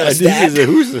 That's who does that.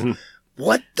 Hussein.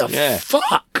 What the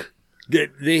fuck?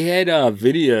 They had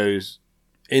videos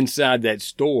inside that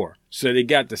store, so they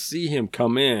got to see him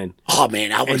come in. Oh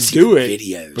man, I want to see do the it,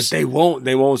 videos. but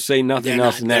they won't say nothing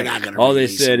else than that. All they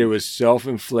said it was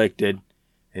self-inflicted,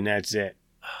 and that's it.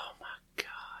 Oh my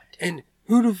God! And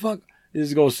who the fuck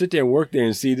is gonna sit there and work there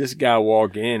and see this guy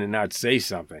walk in and not say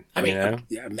something? I mean,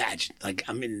 you know? imagine like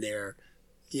I'm in there.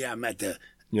 Yeah, I'm at the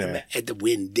Yeah. at the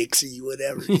Winn-Dixie,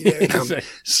 whatever. You know, I'm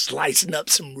slicing up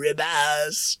some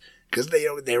ribeyes because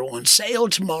they're on sale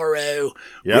tomorrow.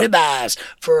 Yep. Ribeyes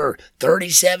for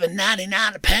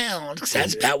 $37.99 a pound. 'Cause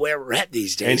that's about where we're at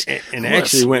these days. And I'm gonna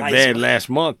actually went slice bad them. last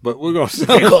month, but we're going to We're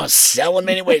sell going to sell them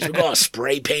anyways. We're going to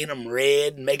spray paint them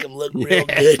red and make them look real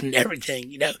good and everything,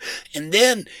 you know. And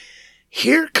then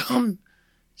here comes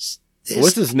this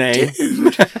What's his name?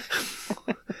 dude.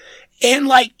 And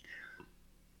like,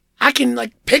 I can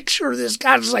like picture this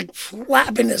guy just like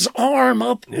flapping his arm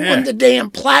up on the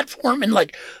damn platform and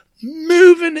like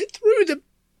moving it through the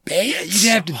band. You'd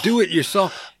have to do it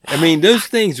yourself. I mean, those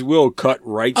things will cut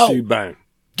right through bone.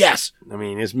 Yes. I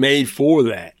mean, it's made for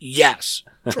that. Yes.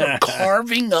 For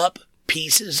carving up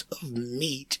pieces of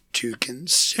meat to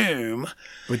consume.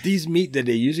 But these meat that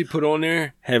they usually put on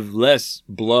there have less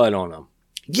blood on them.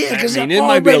 Yeah, because I mean, they're it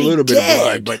might be a already little bit of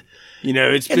dead. blood, but you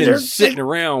know, it's And been they're- sitting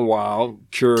around a while,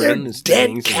 curing They're and dead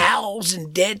things. cows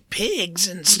and dead pigs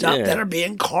and stuff Yeah. that are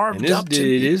being carved And this up to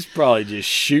dude meat. is probably just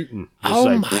shooting. Just Oh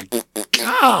like, my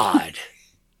God.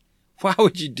 why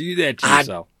would you do that to I-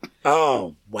 yourself?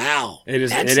 Oh, wow. It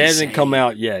That's hasn't insane. come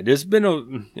out yet. It's been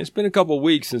a couple of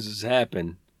weeks since it's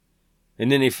happened,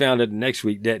 and then they found out the next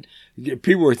week that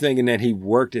people were thinking that he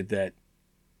worked at that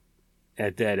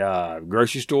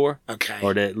grocery store Okay.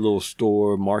 or that little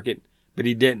store market, but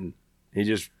he didn't. He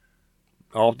just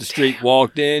off the street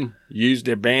walked in, used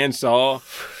their bandsaw,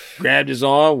 grabbed his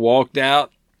arm, walked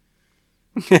out.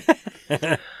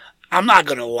 I'm not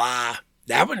going to lie.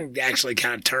 That one actually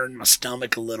kind of turned my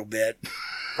stomach a little bit.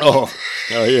 Oh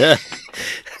yeah,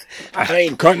 I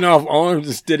mean, cutting off arms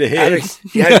instead of heads.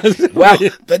 yeah, well,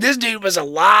 but this dude was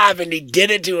alive and he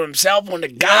did it to himself on the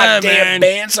goddamn man.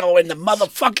 bandsaw in the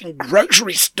motherfucking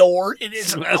grocery store. It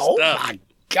is, Messed oh up. my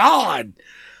God.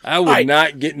 I would Right.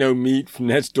 not get no meat from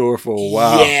that store for a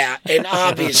while. Yeah, and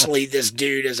obviously this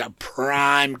dude is a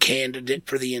prime candidate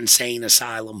for the insane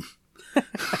asylum.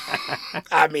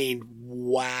 I mean,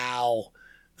 wow.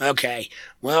 Okay,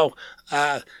 well,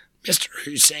 Mr.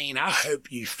 Hussein, I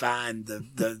hope you find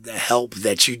the help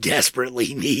that you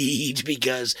desperately need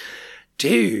because,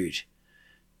 dude,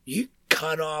 you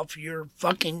cut off your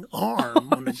fucking arm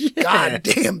on a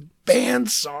goddamn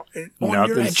bandsaw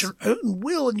at your own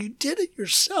will, and you did it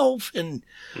yourself. And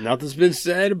Nothing's been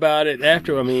said about it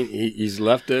after. I mean, he's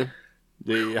left the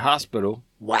hospital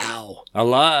wow.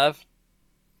 alive.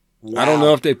 I don't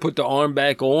know if they put the arm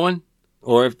back on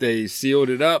or if they sealed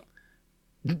it up.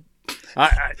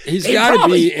 He's They got to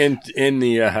probably- be in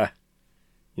the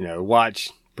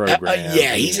watch program.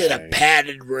 Yeah, he's in a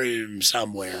padded room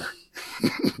somewhere.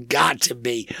 Got to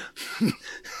be.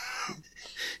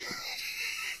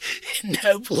 And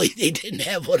hopefully they didn't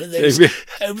have one of those.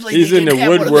 Hopefully He's they in didn't the have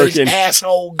one of those woodworking.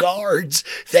 asshole guards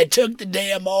that took the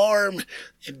damn arm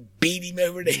and beat him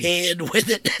over the head with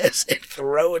it and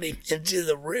throwing him into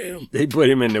the room. They put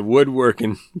him in the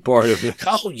woodworking part of it.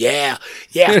 Oh yeah,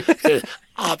 yeah.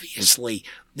 Obviously,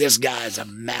 this guy's a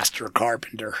master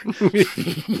carpenter.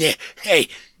 Yeah. Hey,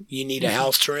 you need a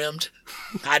house trimmed?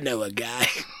 I know a guy.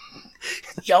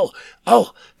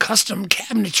 Custom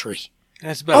cabinetry.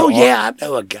 That's about. I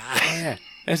know a guy. Yeah,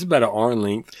 that's about an arm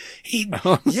length.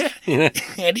 Yeah,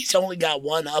 and he's only got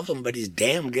one of them, but he's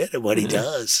damn good at what he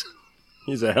does.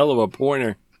 He's a hell of a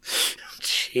pointer.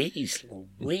 Jeez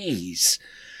Louise.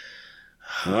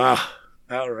 Oh,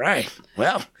 all right.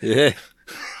 Well, Yeah.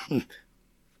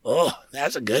 oh,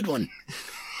 that's a good one.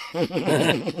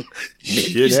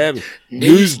 Shit happens.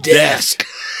 News desk.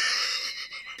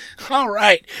 All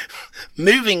right.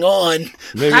 Moving on.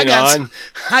 I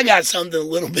got something a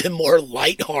little bit more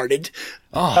lighthearted.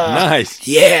 Oh, nice.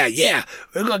 Yeah.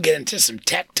 We're going to get into some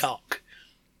tech talk.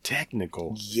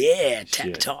 Technical. Yeah, tech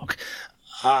Shit. talk.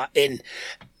 In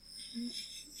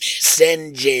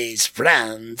Saint-Gilles,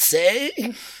 France,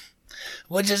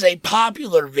 which is a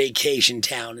popular vacation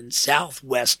town in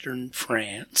southwestern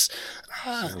France.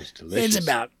 Sounds delicious. It's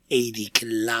about 80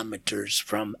 kilometers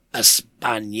from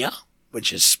España,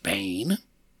 which is Spain,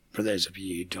 for those of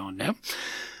you who don't know.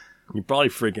 You're probably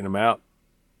freaking him out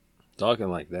talking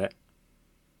like that.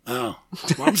 Oh,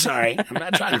 well, I'm sorry. I'm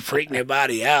not trying to freak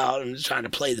nobody out. I'm just trying to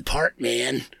play the part,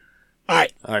 man. All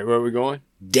right. All right, where are we going?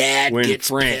 Dad We're in gets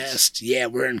France. pissed. Yeah,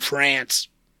 we're in France.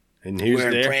 And who's We're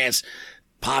in there? France.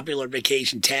 Popular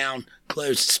vacation town,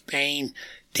 close to Spain.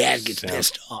 Dad gets Sounds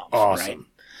pissed off. Awesome.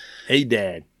 A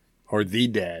dad or the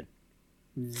dad.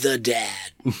 Right? The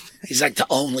dad. He's like the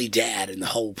only dad in the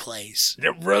whole place.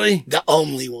 Really? The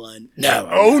only one. No.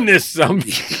 Own this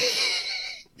something.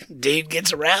 Dude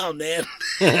gets around, man.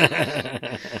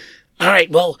 All right.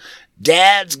 Well,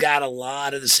 Dad's got a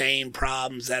lot of the same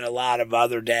problems that a lot of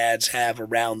other dads have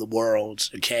around the world,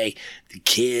 okay? The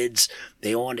kids,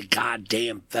 they on the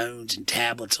goddamn phones and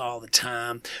tablets all the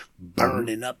time,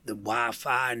 burning up the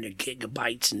Wi-Fi and the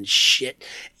gigabytes and shit.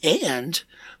 And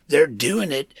they're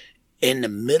doing it in the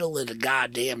middle of the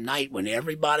goddamn night when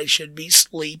everybody should be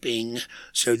sleeping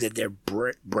so that their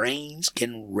brains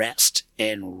can rest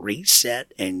and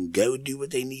reset and go do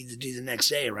what they need to do the next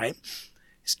day, right?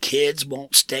 His kids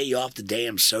won't stay off the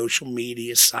damn social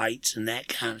media sites and that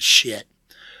kind of shit.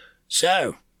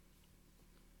 So,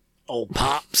 old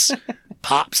Pops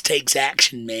takes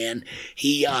action, man.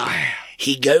 He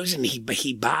goes and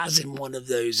he buys him one of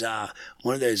those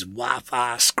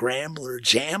Wi-Fi scrambler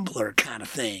jambler kind of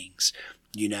things.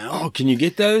 You know? Oh, can you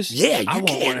get those? Yeah, you I want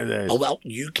can. one of those. Oh, well,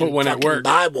 you can Put one at fucking work.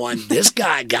 buy one. This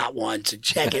guy got one, so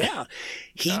check it out.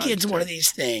 He gets one of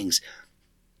these things.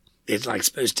 It's like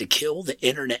supposed to kill the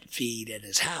internet feed at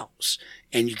his house,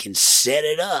 and you can set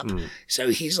it up.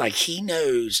 So he's like, he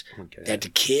knows that the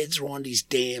kids are on these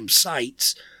damn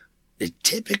sites. It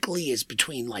typically is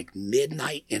between like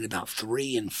midnight and about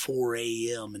 3 and 4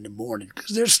 a.m. in the morning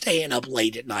because they're staying up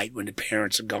late at night when the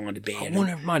parents are going to bed. I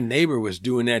wonder if my neighbor was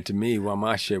doing that to me while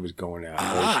my shit was going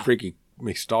out. Or freaky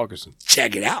McStalkerson.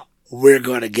 Check it out. We're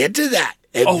going to get to that.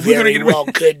 It we're very gonna well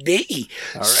could be.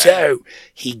 All right. So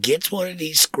he gets one of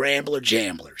these scrambler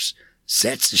jamblers,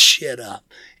 sets the shit up,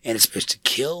 and it's supposed to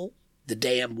kill the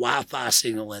damn Wi-Fi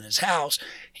signal in his house,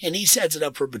 and he sets it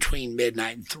up for between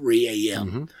midnight and 3 a.m.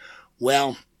 Mm-hmm.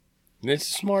 Well, It's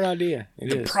a smart idea.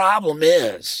 the problem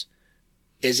is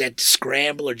that the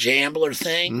scrambler jambler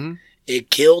thing, it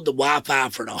killed the Wi-Fi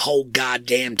for the whole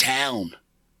goddamn town.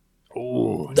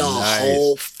 Oh, The nice.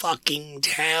 whole fucking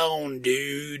town,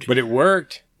 dude. But it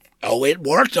worked. Oh, it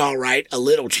worked all right, a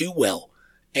little too well.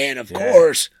 And of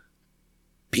course,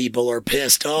 people are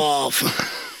pissed off.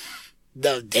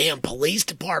 The damn police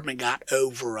department got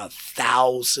over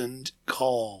 1,000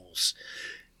 calls.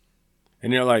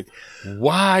 And they're like,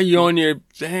 why are you on your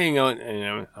thing?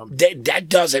 That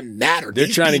doesn't matter. They're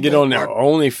These trying to get people on their are-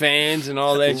 OnlyFans and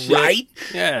all that shit. Right?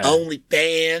 Yeah.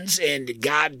 OnlyFans and the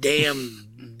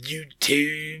goddamn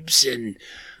YouTubes and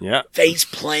Yeah. face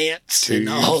plants and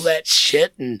all that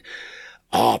shit. And,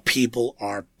 people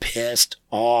are pissed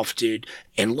off, dude.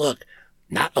 And look,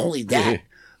 not only that,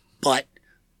 but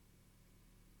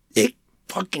it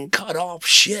fucking cut off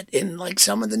shit in like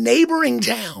some of the neighboring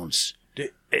towns.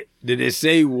 Did it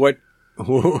say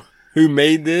who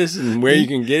made this and where you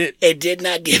can get it? It did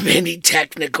not give any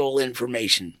technical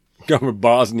information. Come from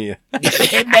Bosnia.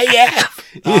 It may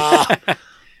have.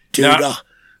 Duda.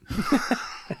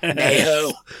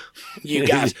 Neho. You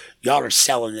guys, y'all are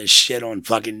selling this shit on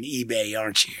fucking eBay,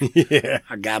 aren't you? Yeah.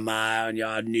 I got my eye on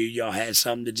y'all. I knew y'all had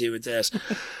something to do with this.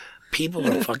 People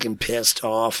are fucking pissed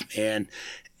off, man.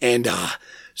 And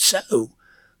so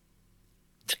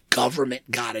the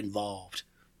government got involved.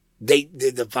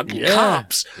 The fucking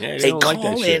cops. Yeah, they don't like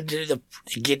that call shit. in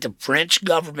to get the French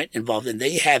government involved, and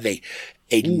they have a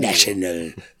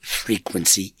national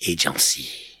frequency agency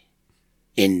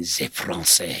in the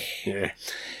Francais. Yeah.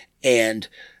 And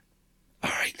all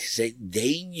right, they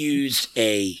used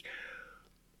a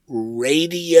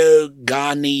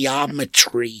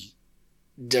radiogoniometry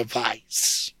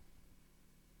device.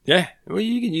 Yeah. Well,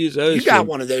 you can use those. You got for-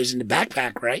 one of those in the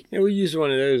backpack, right? Yeah, we use one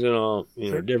of those in all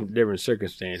different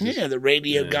circumstances. Yeah, the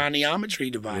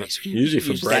radiogoniometry device. We Usually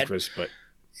for use that. breakfast, but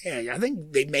Yeah, I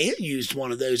think they may have used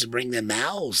one of those to bring their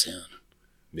mouths in.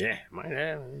 yeah, might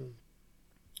have.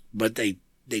 But they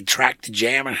tracked the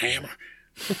jammer hammer.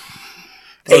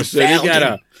 Oh, so they found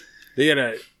got him.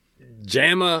 a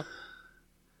JAMA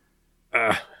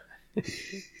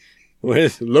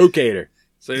with locator.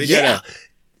 So they got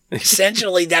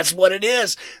Essentially, that's what it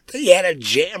is. They had a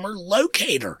jammer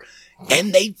locator,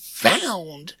 and they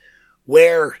found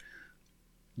where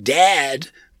Dad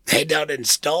had done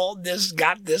installed this,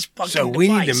 got this fucking So we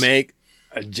need device. to make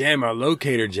a JAMA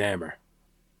locator jammer.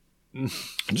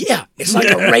 Yeah, it's like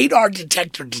a radar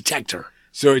detector.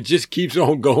 So it just keeps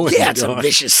on going. Yeah, and it's a going.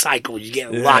 vicious cycle. You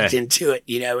get locked into it,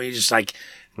 and you're just like,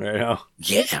 Right on.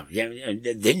 yeah, and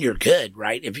then you're good,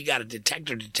 right? If you got a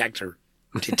detector.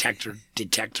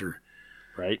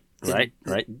 Right.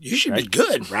 You should be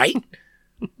good, right?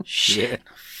 Shit.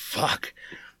 Fuck.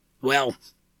 Well,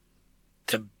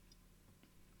 to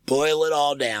boil it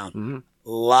all down, a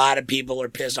lot of people are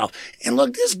pissed off. And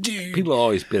look, this dude. People are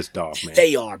always pissed off, man.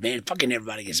 They are, man. Fucking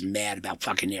everybody gets mad about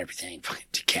fucking everything. Fucking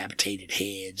decapitated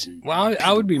heads. And Well,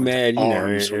 I would be people with mad,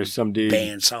 arms if some dude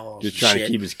bandsaws just and trying to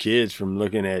shit. keep his kids from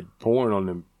looking at porn on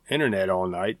the internet all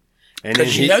night. And then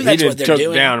 'Cause he you know that's done what they're took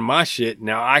doing. down my shit.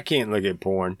 Now I can't look at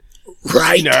porn.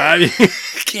 Right. You know, I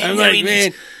mean, I'm like,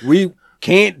 man, we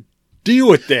can't deal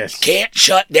with this. Can't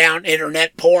shut down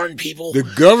internet porn, people. The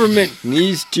government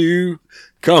needs to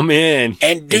come in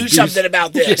and do something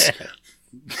about this. Yeah.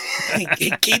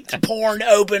 Keep the porn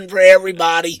open for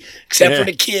everybody, except for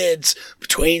the kids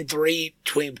between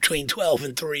 12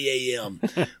 and 3 a.m.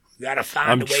 Gotta find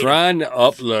I'm a way. trying to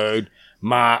upload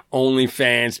my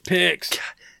OnlyFans pics.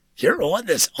 You're on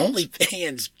this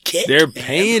OnlyFans kick. They're man.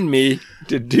 paying me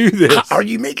to do this. Are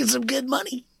you making some good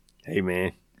money? Hey,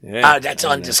 man. Yeah, That's I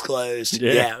know. undisclosed.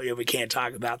 Yeah. Yeah, we can't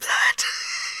talk about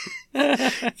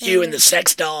that. You and the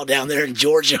sex doll down there in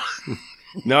Georgia.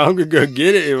 No, I'm going to go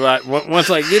get it. Once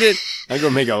I get it, I'm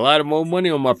going to make a lot of more money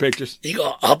on my pictures. You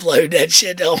gonna upload that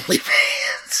shit to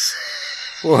OnlyFans?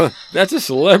 Well, that's a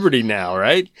celebrity now,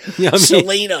 right? You know what I mean?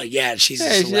 Selena, yeah, she's a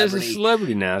Hey, celebrity. she's a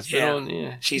celebrity now. It's been Yeah. on,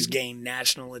 yeah. She's gained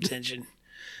national attention.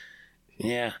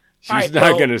 Yeah. She's All right, not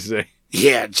well, going to say.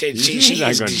 Yeah, She's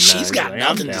not gonna she's deny got it.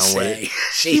 nothing I'm to down with say.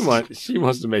 it. She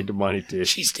wants to make the money, too.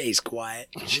 She stays quiet.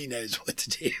 She knows what to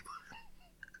do.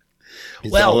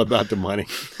 It's well- all about the money.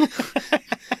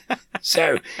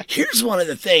 So here's one of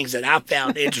the things that I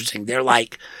found interesting. They're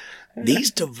like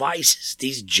these devices,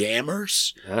 these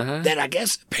jammers, Uh-huh. that I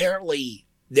guess apparently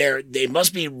they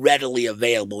must be readily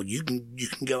available. You can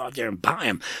go out there and buy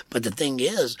them. But the thing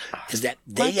is that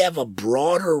they have a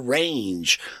broader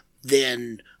range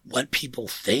than what people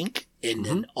think, and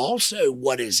then also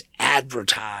what is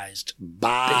advertised They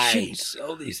by shouldn't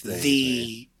sell these things.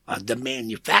 the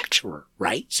manufacturer,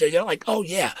 right? So they're like, oh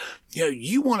yeah,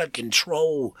 you want to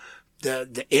control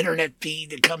the internet feed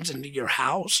that comes into your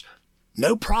house?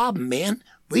 No problem, man.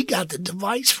 We got the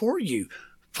device for you.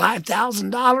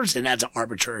 $5,000, and that's an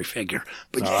arbitrary figure.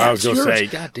 But Oh, yeah, I was it's going to yours.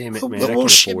 say, God damn it, man. We'll I can't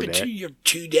ship afford it that. to your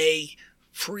 2-day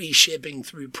free shipping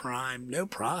through Prime, no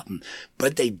problem.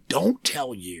 But they don't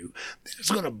tell you that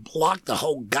it's going to block the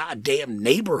whole goddamn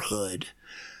neighborhood,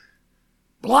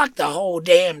 block the whole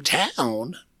damn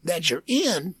town that you're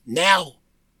in. Now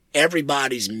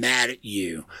everybody's mad at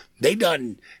you. They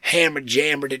done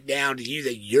jammered it down to you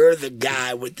that you're the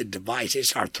guy with the device. They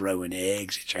start throwing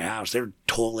eggs at your house. They're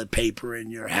toilet paper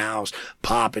in your house,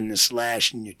 popping and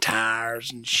slashing your tires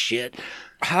and shit.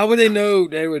 How would they know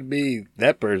they would be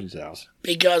that person's house?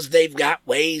 Because they've got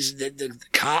ways that the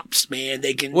cops, man,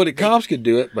 they can. Well, the cops could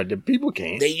do it, but the people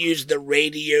can't. They use the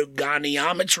radio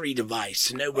goniometry device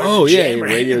to know where Oh, the yeah, jammer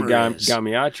radio hammer is.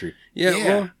 gamiatry. Yeah, Yeah.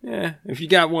 well, yeah. If you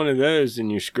got one of those,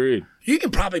 then you're screwed. You can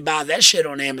probably buy that shit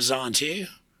on Amazon too.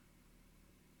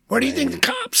 Where do you think the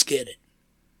cops get it?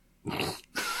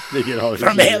 They get all this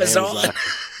From shit on Amazon.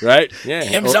 Right? Yeah.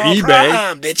 Amazon or eBay.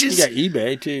 Prime, bitches. You got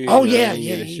eBay, too. Oh, You know, yeah, you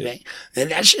yeah, get a shit eBay.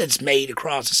 And that shit's made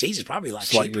across the seas. It's probably like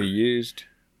Slightly cheaper. used.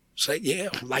 So, yeah,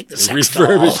 like the And sex doll.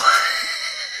 refurbished.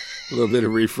 A little bit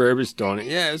of refurbished on it.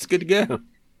 Yeah, it's good to go.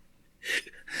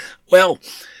 Well,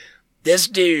 this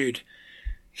dude,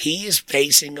 he is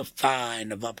facing a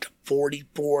fine of up to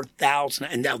 44,000.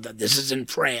 And now this is in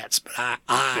France, but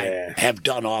I Yeah. have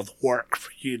done all the work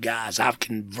for you guys. I've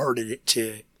converted it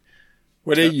to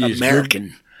What they use?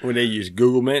 American. What they use?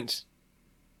 Google Mints?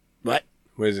 What?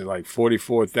 What is it, like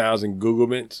 44,000 Google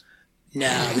Mints?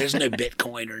 No, there's no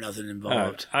Bitcoin or nothing Oh,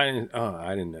 involved. I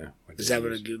didn't know. Is that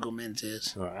what a Google Mint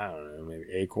is? Oh, I don't know. Maybe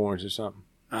acorns or something.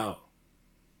 Oh.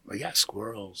 We got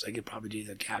squirrels. They could probably do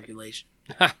the calculation.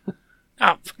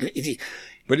 Oh,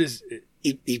 But it's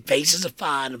he faces a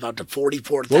fine of up to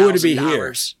 $44,000. What would it be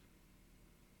here?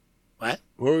 What?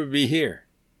 what would it be here?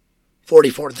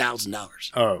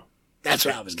 $44,000. Oh, That's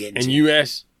what I was getting in to.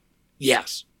 U.S.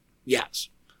 Yes.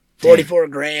 44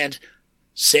 grand,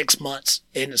 6 months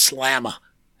in the slammer,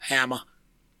 hammer.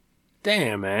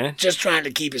 Damn, man. Just trying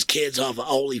to keep his kids off of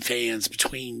OnlyFans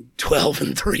between 12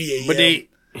 and 3 a.m.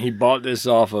 But he bought this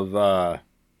off of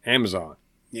Amazon.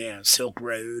 Yeah, Silk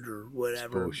Road or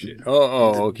whatever. Bullshit.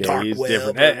 Oh, okay. Dark He's web.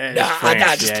 different. No, That's I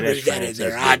France. just Yeah, threw that's that in France. there.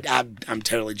 That's good. I'm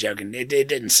totally joking. It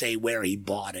didn't say where he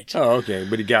bought it. Oh, okay.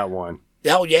 But he got one.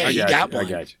 Oh, yeah, he got you. one. I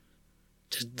got you.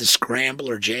 The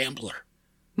Scrambler Jambler.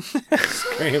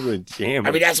 Scrambling jam.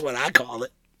 I mean, that's what I call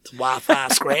it. The Wi-Fi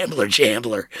Scrambler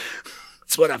Jambler.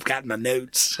 That's what I've got in my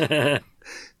notes.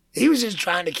 He was just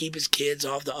trying to keep his kids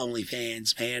off the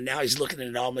OnlyFans, man. Now he's looking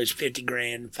at almost 50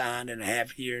 grand fine and a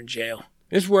half year in jail.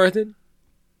 It's worth it.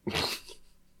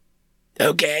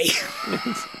 Okay.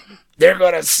 They're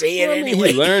going to see it Well, I mean,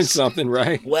 anyway. he learned something,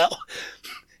 right? Well,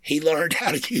 he learned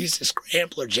how to use the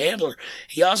Scrambler Jambler.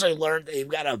 He also learned that he's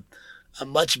got a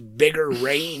much bigger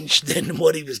range than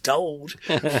what he was told.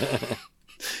 Because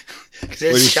What he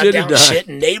it's shut should down have done. shit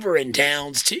in neighboring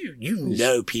towns, too. You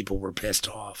know people were pissed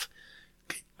off.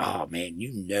 Oh, man,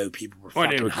 you know people were Well,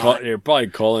 fucking they hot. were probably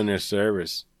calling their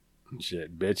service.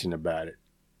 shit, bitching about it.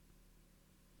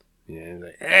 Yeah,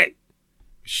 like, hey,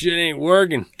 shit ain't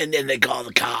working. And then they call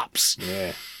the cops.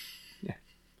 Yeah.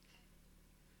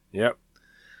 Yep.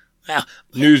 Well,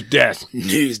 News desk.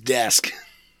 news desk.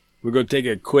 We're going to take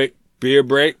a quick beer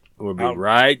break. We'll be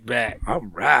right back. All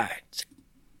right.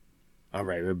 All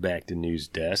right, we're back to news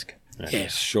desk. That's Yeah. a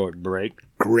short break.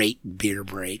 Great beer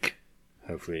break.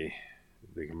 Hopefully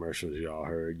the commercials y'all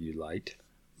heard you liked.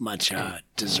 Much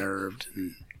deserved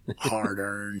and hard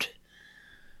earned.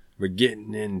 We're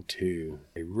getting into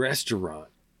a restaurant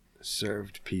that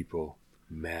served people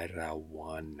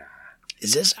marijuana.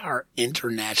 Is this our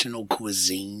international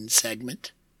cuisine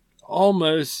segment?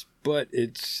 Almost, but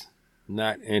it's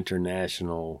not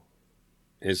international.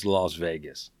 It's Las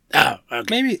Vegas. Oh, okay.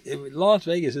 Maybe Las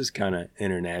Vegas is kind of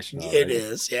international. It already.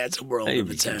 is. Yeah, it's a world Maybe of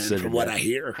its own consider from what that. I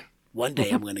hear. One day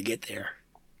I'm going to get there.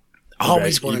 I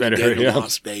always you wanted to better go hurry to up.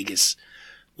 Las Vegas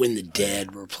when the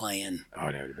Dead were playing. Oh,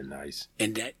 that would have been nice.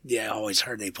 And I always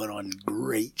heard they put on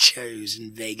great shows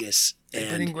in Vegas. They're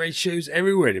putting And great shows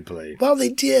everywhere to play. well, they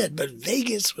did, but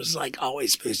Vegas was like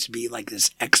always supposed to be like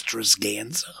this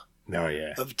extravaganza Oh,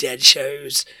 yeah. of Dead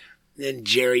shows. Then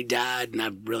Jerry died, and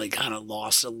I've really kind of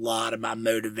lost a lot of my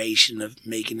motivation of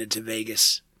making it to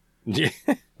Vegas. Yeah.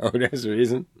 Oh, that's the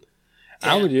reason.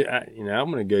 Yeah. I'm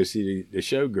going to go see the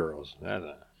Showgirls.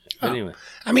 Anyway.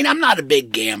 I mean, I'm not a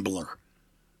big gambler,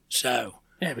 so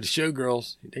Yeah, but the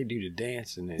Showgirls, they do the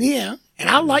dance and yeah, and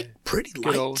I like pretty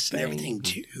Good old lights and thing. everything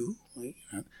too.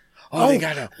 Oh, they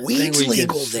got a weed's thing where you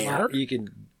can legal there. You can.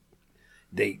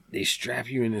 They strap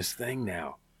you in this thing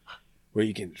now, where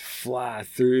you can fly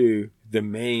through the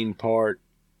main part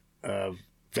of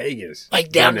Vegas,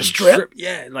 Like down the strip?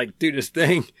 Yeah, like through this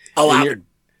thing. Oh, And I you're, would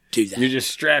do that. you're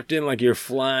just strapped in like you're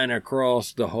flying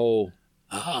across the whole.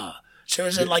 So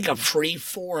is it like a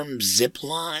free-form zip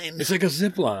line? It's like a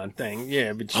zip line thing,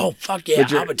 yeah. But Oh, fuck yeah,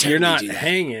 but I would totally you're not do that.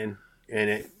 hanging in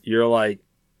it. You're like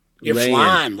You're laying.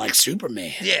 flying like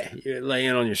Superman. Yeah, you're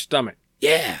laying on your stomach.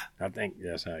 Yeah. I think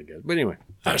that's how it goes. But anyway,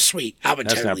 Oh, sweet. I would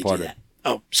That's not totally part do of that.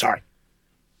 Oh, sorry.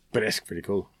 but it's pretty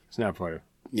cool. It's not part of.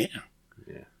 Yeah.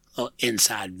 Yeah. Well,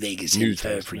 inside Vegas News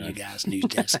info desk, for you man. guys. News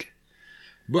desk.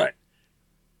 But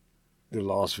the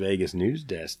Las Vegas news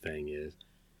desk thing is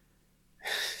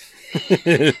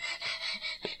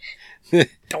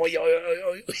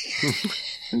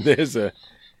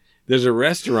there's a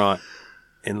restaurant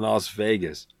in Las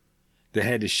Vegas that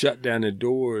had to shut down the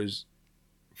doors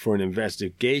for an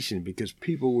investigation because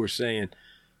people were saying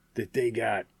that they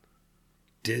got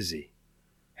dizzy,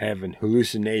 having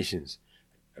hallucinations.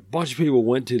 A bunch of people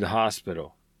went to the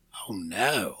hospital, Oh,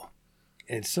 no.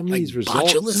 and some of Like these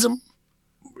results botulism?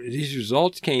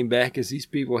 came back as these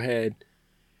people had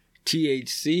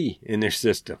THC in their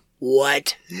system.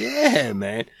 What? Yeah,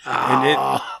 man.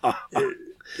 Oh. And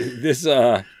this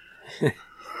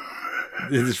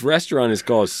this restaurant is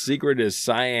called Secret of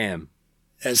Siam.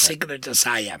 A secret to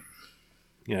Siam.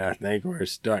 Yeah, I think we're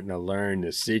starting to learn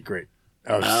the secret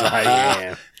of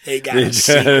Siam. They got It a does.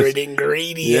 secret Yeah,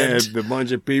 ingredient. the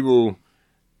bunch of people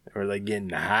are like getting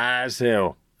high as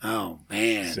hell. Oh,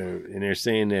 man. So, and they're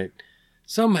saying that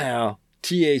somehow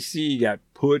THC got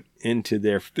put into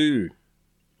their food.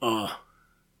 Oh,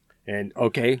 And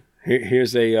okay,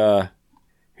 here's a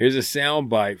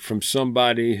soundbite from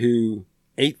somebody who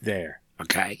ate there.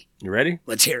 okay. You ready?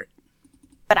 Let's hear it.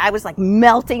 But I was like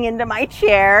melting into my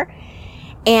chair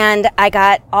and I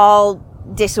got all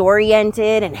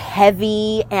disoriented and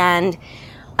heavy and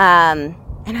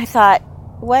I thought,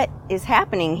 what is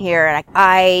happening here? And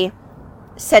I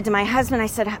said to my husband, I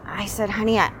said,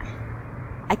 honey,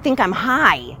 I think I'm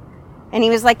high. And he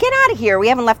was like, get out of here. We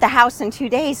haven't left the house in 2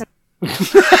 days.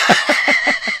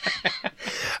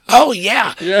 Oh,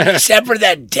 yeah. Yeah. Except for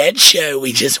that Dead show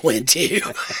we just went to.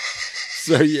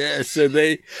 So yeah, so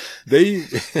they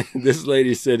this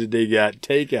lady said that they got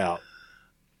takeout,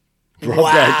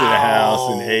 brought back to the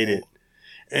house and ate it.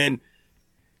 And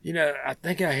you know, I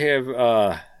think I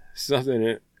have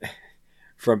something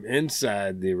from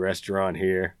inside the restaurant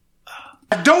here.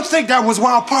 I don't think that was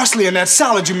wild parsley in that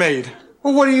salad you made.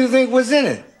 Well, what do you think was in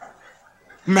it?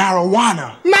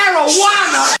 Marijuana.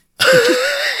 Marijuana!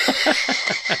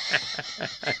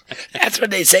 That's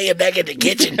what they say back in the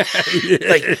kitchen.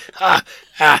 Like,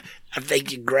 I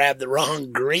think you grabbed the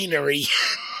wrong greenery.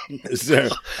 So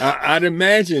I'd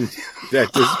imagine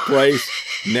that this place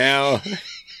now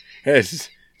has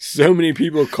so many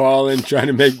people calling, trying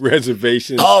to make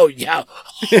reservations. Oh, yeah.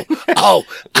 Oh,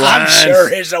 I'm Lines. sure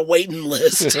there's a waiting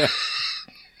list.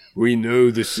 We know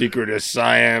the secret of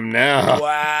Siam now.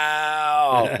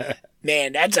 Wow.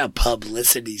 Man, that's a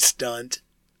publicity stunt.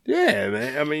 Yeah,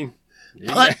 man. I mean,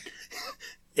 But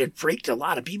it freaked a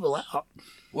lot of people out.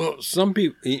 Well, some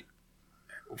people,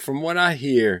 from what I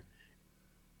hear,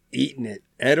 eating it,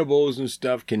 edibles and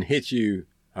stuff can hit you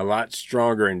a lot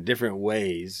stronger in different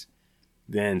ways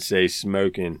than, say,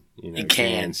 smoking. It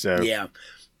can. So yeah,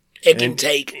 it can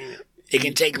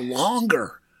take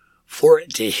longer for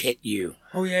it to hit you.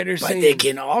 Oh yeah, they're but saying they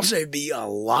can also be a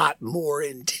lot more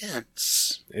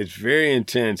intense. It's very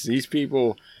intense. These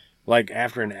people, like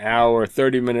after an hour,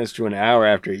 30 minutes to an hour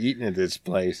after eating at this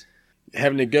place,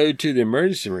 having to go to the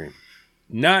emergency room,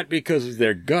 not because of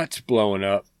their guts blowing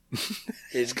up.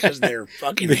 It's because their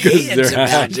fucking head's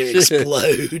about to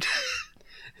explode.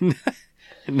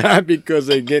 Not because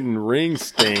they're getting ring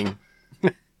sting.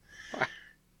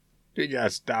 We gotta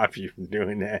stop you from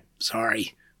doing that.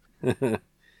 Sorry.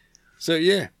 So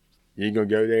yeah, you gonna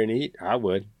go there and eat? I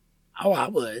would. Oh, I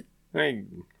would. Hey,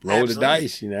 roll the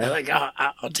dice, you know. Like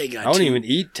I'll take. I don't even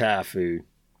eat Thai food.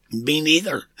 Me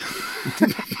neither.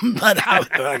 But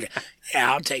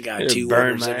I'll take 2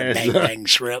 orders of the bang bang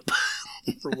shrimp,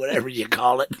 or whatever you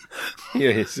call it.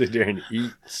 Yeah, sit there and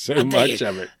eat so much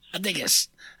of it. I think it's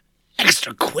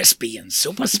extra crispy and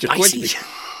super spicy.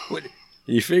 What,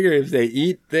 you figure if they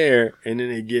eat there and then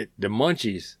they get the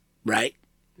munchies, right?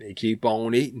 They keep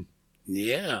on eating.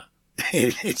 Yeah.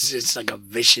 It's just like a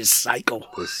vicious cycle.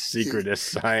 The secret of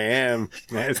Siam.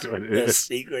 That's what it is. The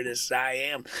secret of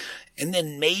Siam. And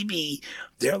then maybe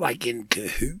they're like in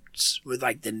cahoots with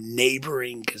like the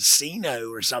neighboring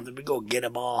casino or something. We're going to get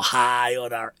them all high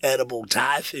on our edible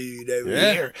Thai food over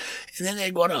here. And then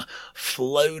they're going to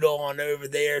float on over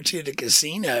there to the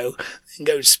casino and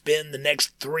go spend the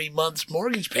next 3 months'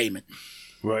 mortgage payment.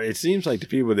 Well, it seems like the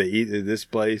people that eat at this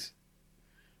place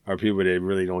are people that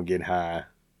really don't get high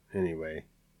anyway,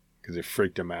 because it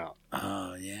freaked them out.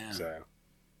 Oh, yeah. So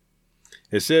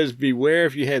it says, beware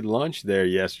if you had lunch there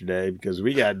yesterday because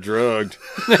we got drugged.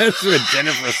 That's what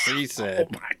Jennifer C. said.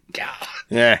 Oh, my God.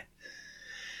 Yeah.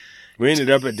 We ended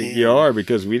up at the ER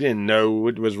because we didn't know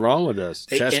what was wrong with us.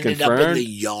 They Test ended confirmed, up in the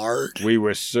yard? We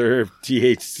were served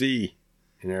THC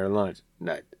in our lunch.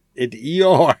 Not at the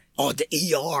ER. Oh, at the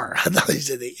ER. I thought they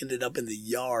said they ended up in the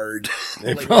yard.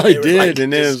 They probably did, like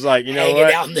and then it was like, you know hanging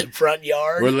what? out in the front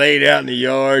yard. We're laid out in the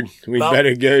yard. We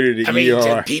better go to the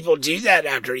ER. People do that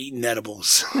after eating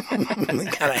edibles. They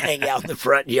kind of hang out in the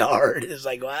front yard. It's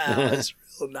like, wow, it's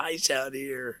real nice out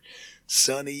here.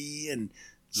 Sunny, and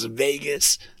it's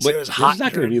Vegas. So But it was hot. it's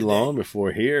not going to be long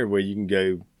before here where you can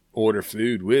go order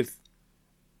food with,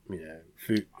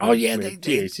 food. Oh, yeah, with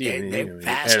they're THC.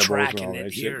 fast tracking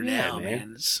it here now,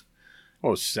 man.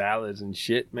 Oh, salads and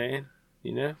shit, man.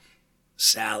 You know?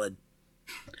 Salad.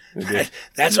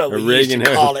 That's what we used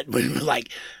to call it when we were like,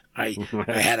 I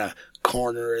had a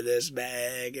corner of this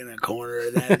bag and a corner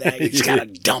of that bag. You just kind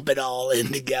of dump it all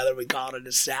in together. We called it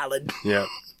a salad. Yeah.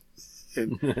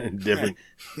 Different.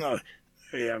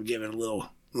 Yeah, I'm giving a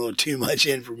little too much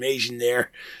information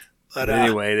there. But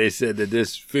anyway, they said that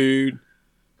this food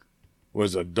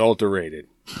was adulterated.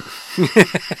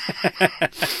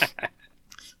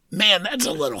 Man, that's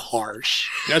a little harsh.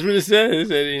 That's what it said. It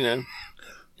said,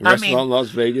 the restaurant in Las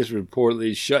Vegas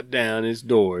reportedly shut down its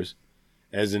doors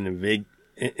as an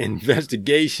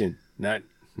investigation. An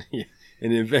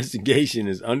investigation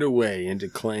is underway into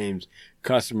claims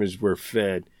customers were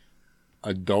fed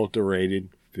adulterated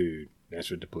food. That's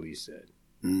what the police said.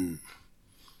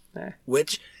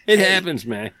 Which it happens,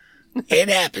 man. It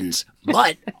happens,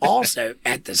 but also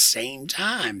at the same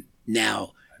time,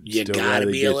 now you gotta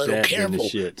be a little careful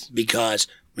because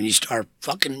when you start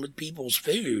fucking with people's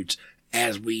foods,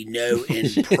 as we know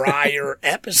in prior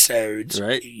episodes,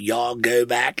 y'all go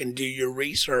back and do your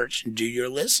research and do your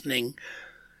listening.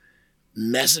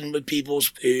 Messing with people's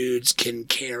foods can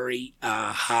carry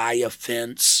a high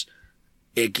offense.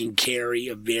 It can carry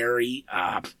a very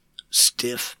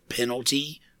stiff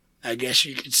penalty, I guess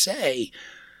you could say.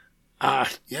 Man,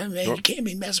 you can't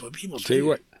be messing with people's Tell you food.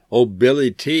 what, old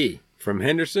Billy T from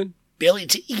Henderson. Billy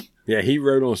T? Yeah, he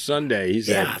wrote on Sunday. He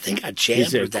said, I think I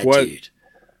jammed with that quote, dude.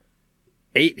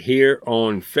 Ate here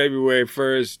on February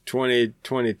 1st,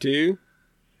 2022,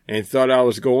 and thought I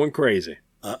was going crazy.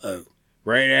 Uh-oh.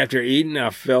 Right after eating, I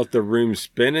felt the room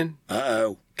spinning.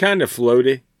 Uh-oh. Kind of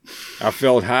floaty. I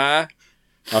felt high.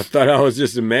 I thought I was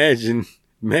just imagining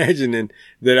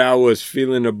that I was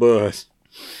feeling a buzz.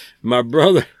 My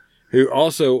brother, who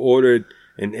also ordered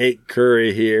and ate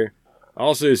curry here,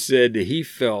 also said that he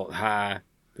felt high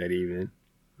that evening.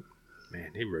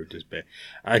 Man, he wrote this bad.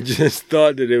 I just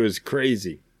thought that it was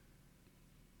crazy.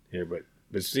 Yeah,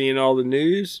 but seeing all the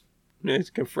news, it's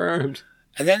confirmed.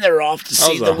 And then they're off to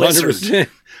see the wizard.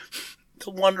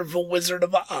 the wonderful Wizard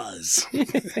of Oz.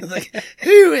 Like,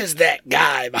 who is that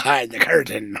guy behind the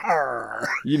curtain? Arr.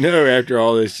 You know, after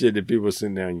all this shit that people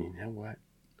sitting down, you know what?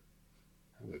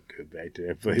 I would go back to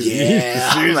that place.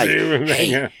 Yeah. I'm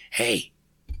like, hey,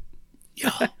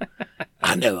 y'all,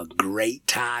 I know a great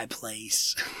Thai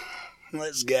place.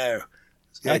 Let's go.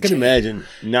 I can imagine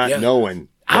not knowing.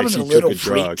 I was she a little took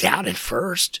drug. freaked out at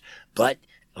first, but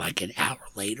like an hour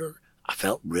later, I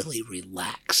felt really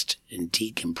relaxed and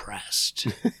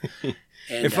decompressed. And,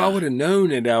 if I would have known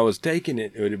that I was taking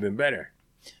it, it would have been better.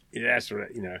 Yeah, that's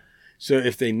what, you know. So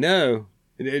if they know,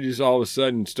 they just all of a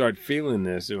sudden start feeling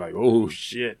this. They're like, oh,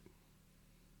 shit.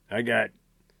 I got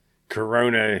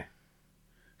corona.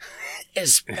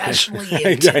 Especially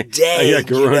in today, I got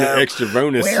corona extra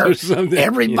bonus or something.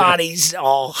 Everybody's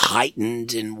all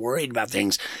heightened and worried about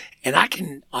things. And I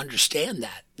can understand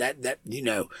that. That you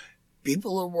know,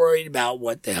 people are worried about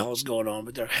what the hell's going on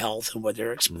with their health and what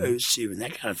they're exposed to and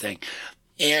that kind of thing.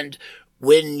 And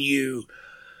when you,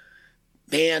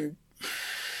 man,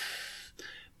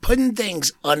 putting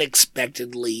things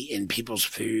unexpectedly in people's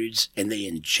foods and they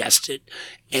ingest it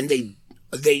and they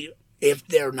if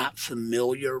they're not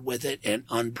familiar with it and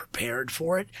unprepared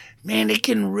for it, man, it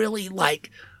can really like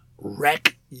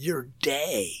wreck your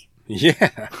day.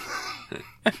 Yeah.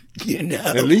 You know,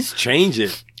 at least change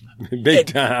it big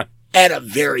time. At a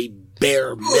very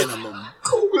bare minimum.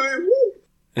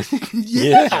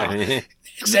 Yeah.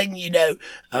 Next thing you know,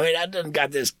 I mean, I done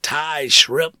got this Thai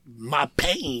shrimp, my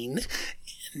pain,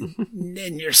 and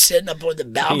then you're sitting up on the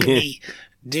balcony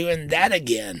doing that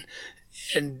again.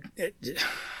 And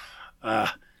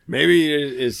maybe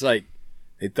it's like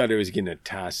they thought it was getting a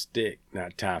Thai stick,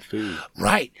 not Thai food.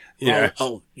 Right. Yeah.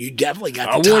 Oh, you definitely got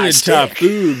the I Thai wanted stick. Thai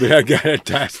food, but I got a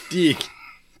Thai stick.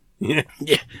 Yeah.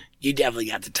 Yeah, you definitely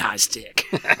got the Thai stick.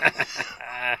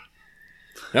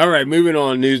 All right, moving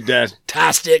on, news desk.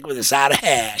 Thai stick with a side of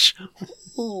hash.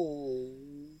 Ooh.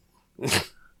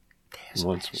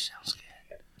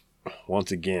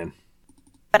 Once again.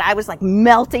 But I was like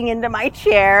melting into my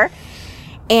chair,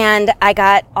 and I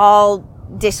got all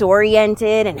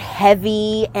disoriented and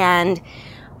heavy, and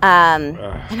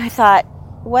I thought,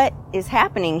 what is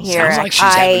happening here? Sounds like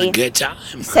she's having a good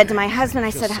time. Said to my husband,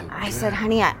 I said,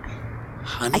 honey, I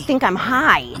think I'm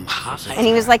high. And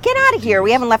he was like, get out of here.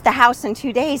 We haven't left the house in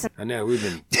 2 days. I know, we've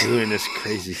been doing this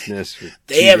craziness for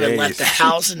They 2 haven't days. left the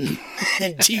house in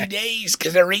 2 days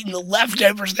because they're eating the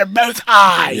leftovers. They're both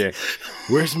high. Yeah.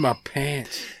 Where's my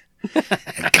pants?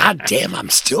 God damn,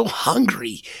 I'm still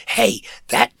hungry. Hey,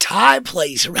 that Thai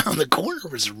place around the corner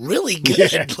was really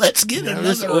good. Yeah. Let's get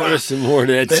Let's another order some more of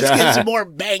that Let's Thai. get some more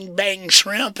bang bang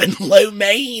shrimp and lo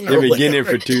mein. They've been getting it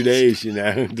for 2 days, you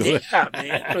know. Yeah,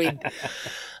 man. I mean,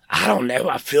 I don't know.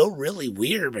 I feel really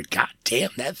weird, but god damn,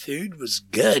 that food was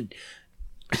good.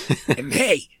 And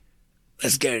hey,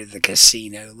 let's go to the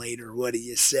casino later. What do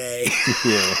you say?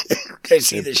 Yeah. Go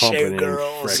see They're the pumping in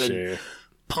showgirls fresh and air.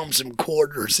 pump some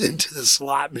quarters into the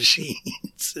slot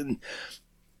machines. And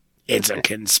it's a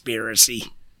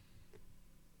conspiracy.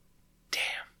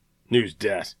 News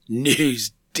desk.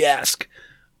 News desk.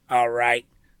 All right.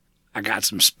 I got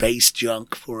some space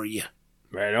junk for you.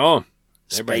 Right on.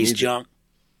 Everybody Space needs junk.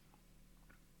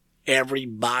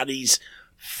 Everybody's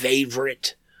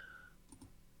favorite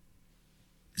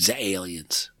is the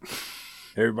aliens.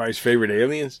 Everybody's favorite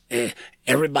aliens?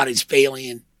 Everybody's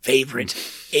favorite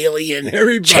alien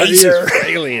Everybody's chaser.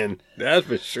 alien. That's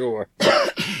for sure.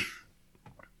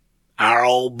 Our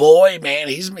old boy, man,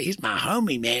 he's my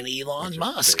homie, man, Elon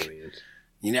Musk. Aliens.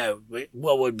 You know,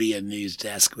 what would be a news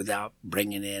desk without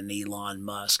bringing in Elon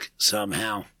Musk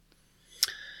somehow?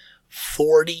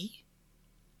 40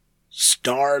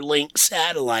 Starlink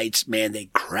satellites, man, they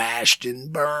crashed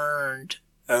and burned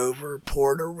over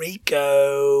Puerto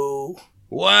Rico.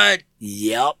 What?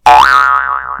 Yep.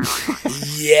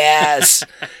 Yes,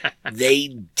 they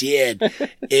did.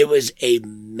 It was a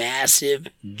massive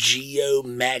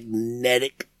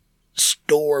geomagnetic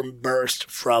storm burst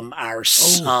from our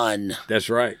sun. That's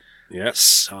right. Yep.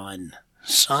 Sun,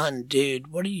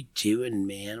 dude, what are you doing,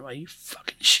 man? Why are you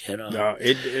fucking shit up? No,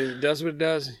 it does what it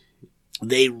does.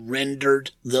 They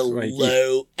rendered the Right.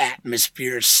 low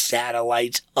atmosphere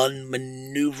satellites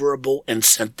unmaneuverable and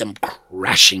sent them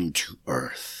crashing to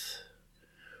Earth.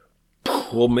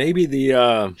 Well, maybe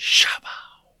Shabba.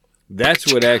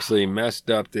 that's what actually messed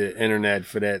up the internet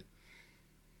for that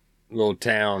little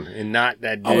town, and not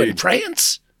that dude. Oh, in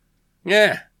France?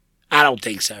 Yeah. I don't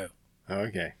think so.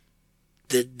 Okay.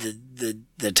 The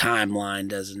timeline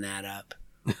doesn't add up.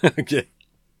 Okay.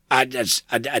 I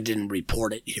didn't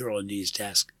report it here on News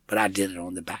Desk, but I did it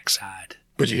on the backside.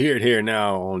 But you hear it here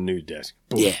now on News Desk.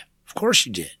 Boom. Yeah, of course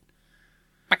you did.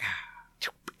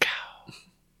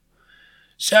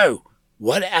 So,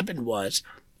 what happened was,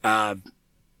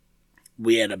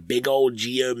 we had a big old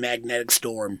geomagnetic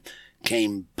storm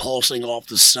came pulsing off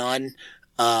the sun.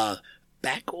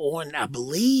 Back on, I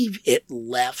believe it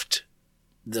left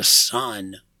the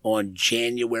sun on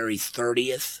January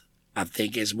 30th, I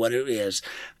think is what it is.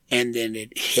 And then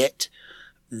it hit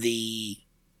the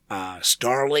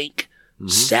Starlink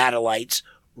satellites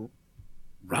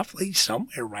roughly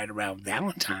somewhere right around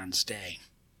Valentine's Day.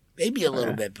 Maybe a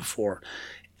little bit before.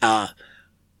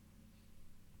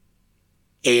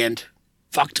 And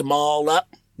fucked them all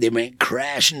up. They went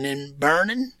crashing and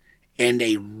burning, and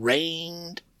they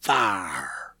rained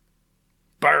fire.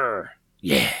 Burr.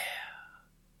 Yeah.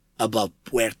 Above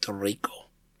Puerto Rico.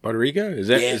 Puerto Rico? Is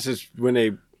this when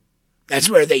they... That's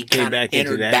where they came kind of back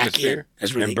into entered the back atmosphere in.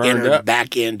 That's where and they burned entered up?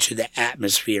 back into the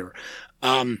atmosphere.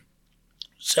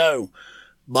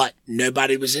 But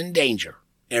nobody was in danger.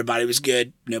 Everybody was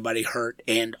good. Nobody hurt.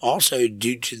 And also,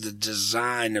 due to the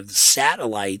design of the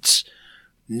satellites,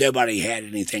 nobody had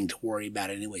anything to worry about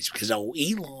anyways. Because old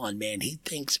Elon, man, he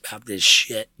thinks about this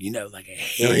shit, like a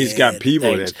head. No, he's got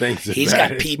people that thinks about it. He's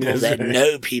got people that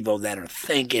know people that are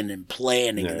thinking and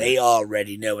planning, and they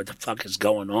already know what the fuck is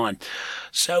going on.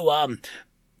 So,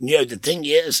 the thing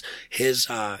is,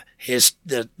 the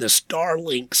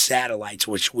Starlink satellites,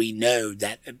 which we know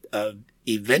that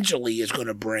eventually is going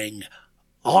to bring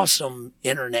awesome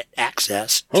internet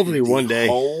access hopefully to the one day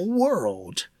whole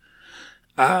world.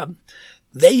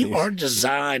 They are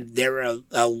designed, they're a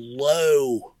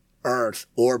low Earth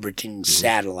orbiting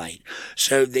satellite.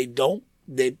 So they don't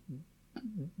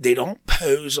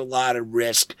pose a lot of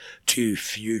risk to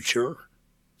future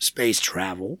space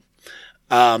travel.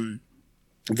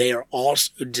 They are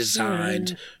also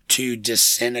designed to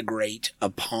disintegrate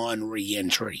upon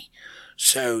reentry,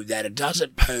 so that it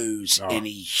doesn't pose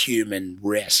any human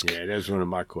risk. Yeah, that's one of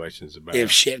my questions about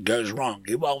if shit goes wrong.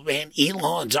 Well, man,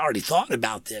 Elon's already thought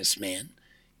about this, man.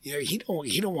 He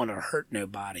don't want to hurt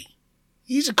nobody.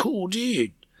 He's a cool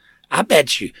dude. I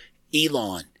bet you,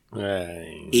 Elon,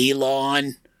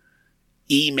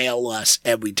 email us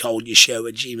at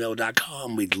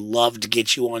wetoldyouShow@gmail.com. We'd love to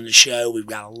get you on the show. We've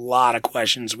got a lot of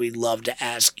questions we'd love to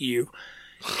ask you.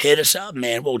 Hit us up,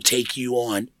 man. We'll take you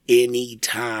on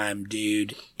anytime,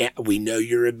 dude. We know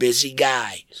you're a busy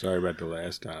guy. Sorry about the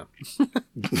last time.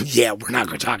 Yeah, we're not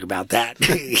going to talk about that.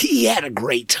 He had a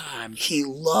great time. He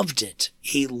loved it.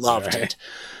 It.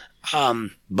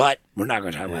 But we're not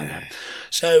going to talk about that.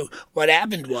 So what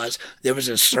happened was there was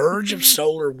a surge of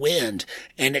solar wind,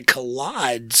 and it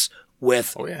collides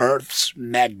with Earth's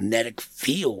magnetic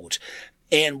field.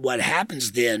 And what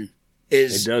happens then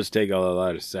is... It does take a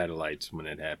lot of satellites when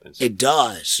it happens. It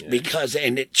does, because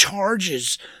it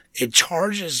charges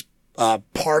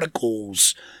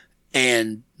particles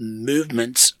and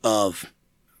movements of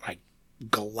like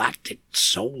galactic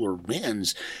solar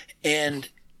winds. And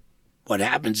what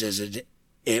happens is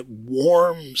it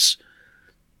warms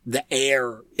the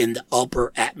air in the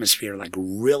upper atmosphere like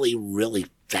really, really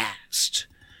fast.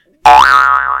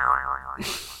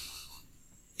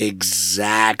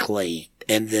 Exactly.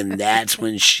 And then that's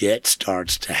when shit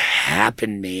starts to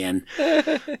happen, man.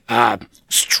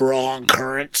 Strong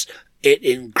currents. It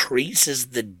increases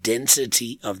the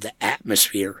density of the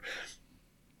atmosphere.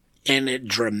 And it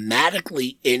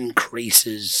dramatically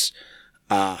increases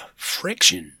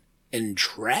friction and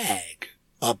drag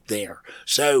up there.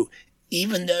 So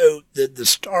even though the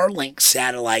Starlink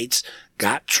satellites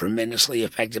got tremendously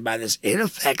affected by this, it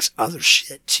affects other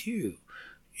shit too,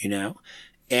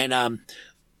 And,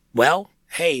 well,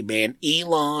 hey, man,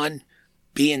 Elon,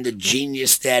 being the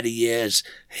genius that he is,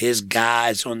 his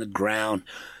guys on the ground,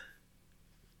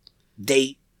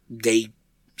 they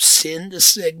send the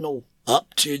signal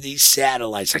up to these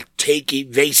satellites, like, take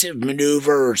evasive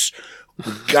maneuvers.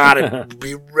 We gotta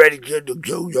be ready to go to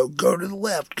the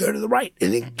left, go to the right,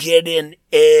 and then get in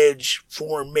edge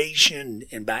formation.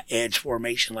 And by edge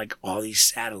formation, like all these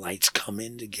satellites come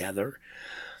in together.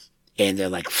 And they're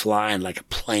like flying like a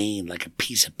plane, like a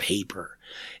piece of paper.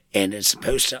 And it's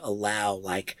supposed to allow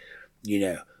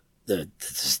the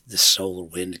solar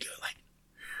wind to go like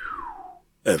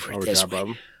over this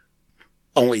way.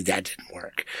 Only that didn't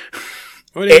work.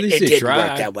 Well, at least it they didn't tried,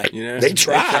 work that way.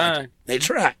 They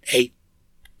tried. Hey,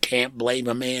 can't blame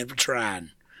a man for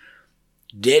trying.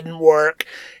 Didn't work.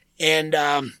 And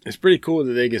it's pretty cool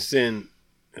that they can send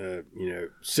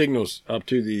signals up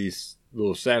to these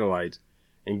little satellites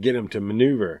and get them to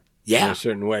maneuver in a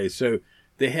certain way. So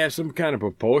they have some kind of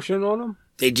propulsion on them?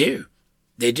 They do.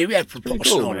 They do have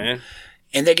propulsion on them.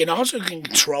 And they can also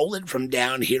control it from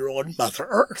down here on Mother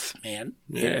Earth, man.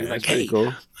 Yeah, Like, that's pretty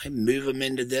cool. I move them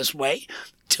into this way,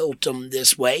 tilt them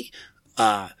this way,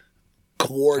 I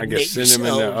coordinate guess send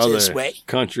them into yourselves this other way.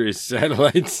 countries'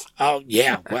 satellites. Oh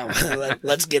yeah, well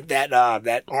let's get that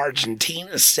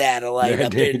Argentina satellite Yeah,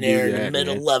 up they in there do in the that,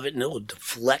 middle of it, and it'll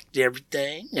deflect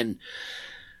everything. And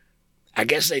I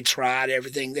guess they tried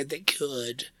everything that they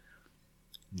could.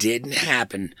 Didn't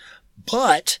happen.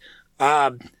 But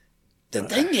the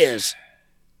thing is,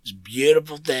 it's a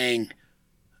beautiful thing.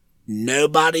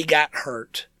 Nobody got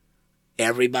hurt.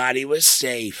 Everybody was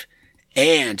safe.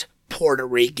 And Puerto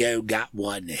Rico got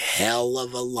one hell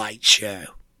of a light show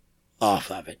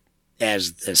off of it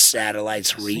as the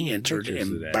satellites re-entered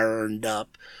and burned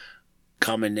up,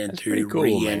 coming in through cool,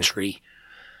 re-entry.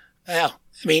 Well,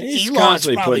 I mean, He's Elon's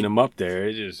constantly probably putting them up there.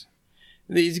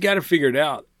 He's got to figure it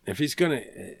out. If he's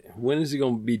when is he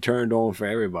gonna be turned on for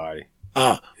everybody?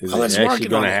 Oh, Is well, it it's actually working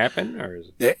going on to it. happen, or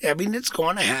is it? I mean, it's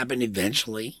going to happen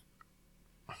eventually.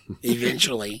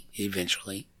 Eventually.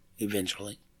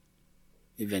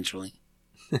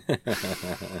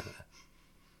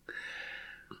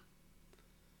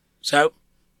 So,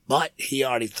 but he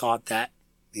already thought that.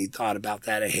 He thought about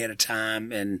that ahead of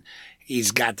time, and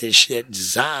he's got this shit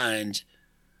designed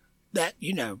that,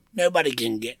 nobody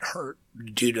can get hurt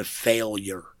due to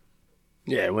failure.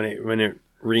 Yeah, when it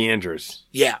re-enters.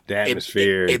 Yeah. The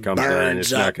atmosphere it comes in. burns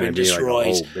It's not up going and to be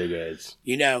destroys. like a whole big heads.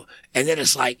 And then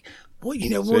it's like, well, what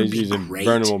So would he's be using great?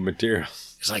 burnable material.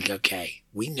 It's like, okay,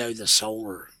 we know the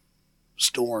solar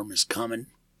storm is coming.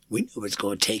 We know it's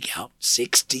going to take out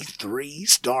 63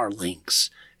 Starlinks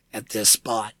at this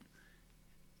spot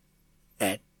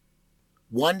at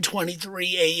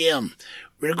 1:23 a.m.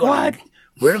 We're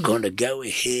going to go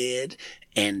ahead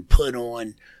and put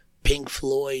on Pink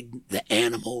Floyd, The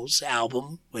Animals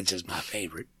album, which is my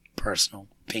favorite personal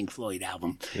Pink Floyd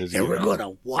album, It's and good. we're going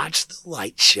to watch the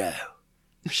light show.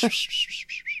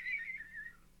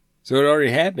 So it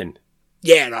already happened.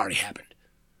 Yeah, it already happened.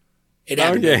 It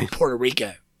happened Okay. in Puerto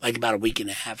Rico, like about a week and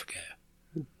a half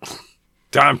ago.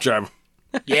 Time travel.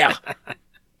 Yeah.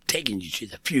 Taking you to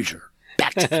the future,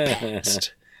 back to the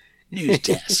past. News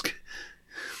desk.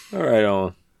 All right,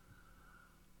 on.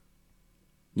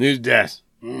 News desk.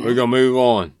 We're going to move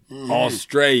on.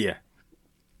 Australia.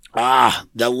 Ah,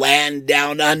 the land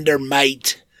down under,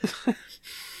 mate. They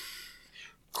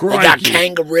Crikey. got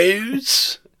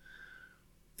kangaroos.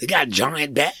 They got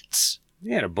giant bats.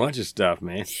 They had a bunch of stuff,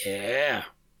 man. Yeah.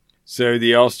 So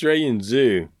the Australian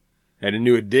Zoo had a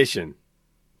new addition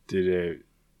to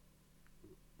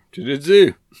the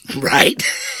zoo. Right?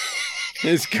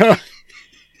 It's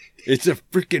a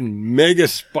freaking mega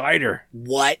spider.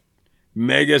 What?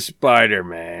 Mega spider,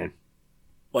 man.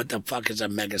 What the fuck is a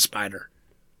mega spider?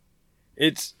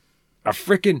 It's a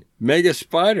freaking mega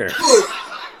spider.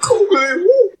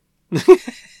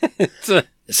 It's a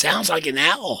It sounds like an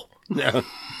owl. no,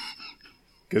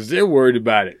 because they're worried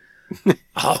about it.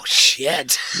 Oh,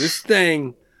 shit. This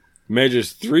thing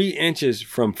measures 3 inches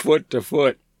from foot to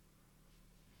foot,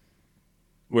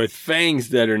 with fangs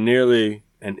that are nearly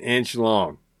an inch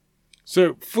long.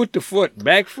 So foot to foot,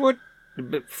 back foot,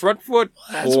 front foot,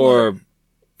 That's or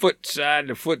foot side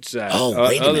to foot side, Oh,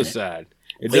 wait a other minute. side.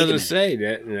 It Wait a doesn't minute. say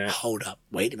that. No. Hold up.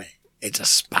 Wait a minute. It's a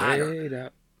spider. Wait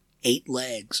up. 8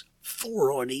 legs,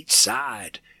 4 on each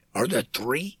side. Are there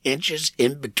 3 inches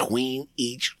in between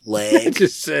each It leg?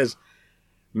 just says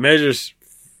measures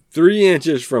 3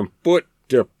 inches from foot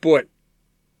to foot.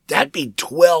 That'd be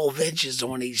 12 inches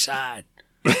on each side.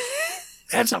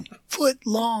 That's a foot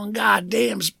long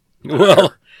goddamn spider.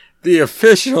 Well, the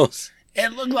officials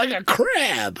It looked like a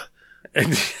crab.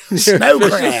 the Snow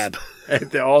officials crab. at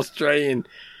the Australian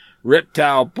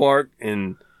Reptile Park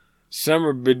in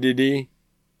Somersby,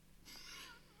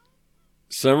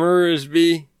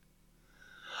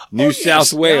 New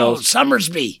South Wales.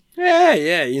 Summersby. Yeah,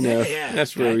 Yeah,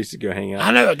 that's where okay. we used to go hang out.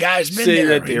 I know a guy's been Say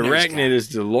there. that the He knows a guy. arachnid is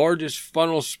the largest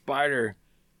funnel spider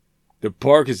the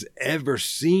park has ever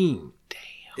seen. Damn.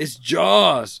 Its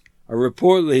jaws are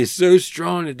reportedly so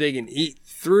strong that they can eat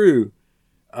through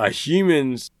a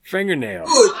human's fingernail.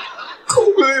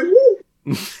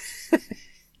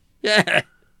 Yeah,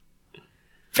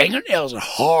 Fingernails are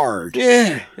hard.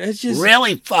 yeah, that's just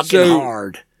Really fucking So-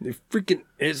 hard.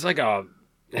 it's like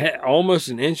almost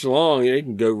an inch long. They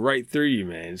can go right through you,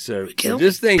 man. So Kill if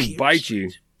this thing pierce. bites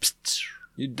you,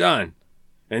 you're done.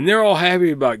 And they're all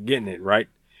happy about getting it, right?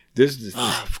 This is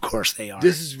Oh, of course they are.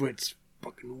 This is what's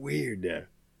fucking weird, though.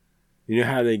 You know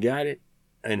how they got it?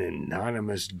 An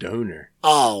anonymous donor.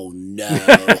 Oh, no.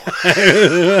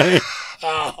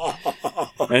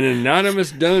 An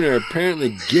anonymous donor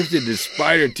apparently gifted the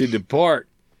spider to the park,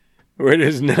 where it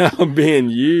is now being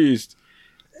used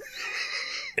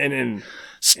in an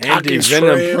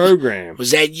anti-venom shrimp. program.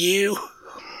 Was that you?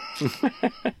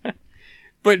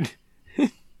 But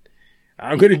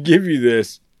I'm going to give you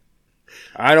this.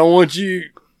 I don't want you to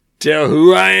tell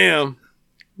who I am.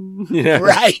 You know,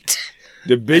 Right.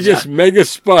 the biggest mega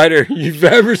spider you've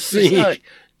ever seen.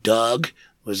 Doug,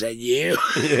 was that you?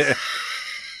 Yeah.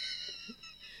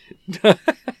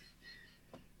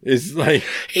 It's like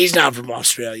He's not from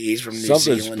Australia. He's from New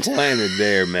something's Zealand. planted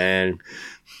there, man.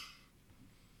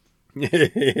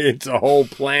 It's a whole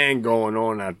plan going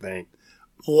on, I think.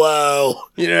 Whoa.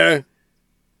 You know,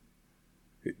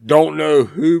 don't know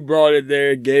who brought it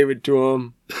there, gave it to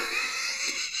him.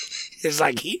 It's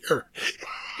like here.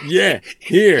 Yeah,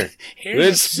 here. Here's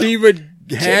Let's a see what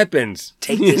happens.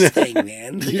 Take this thing,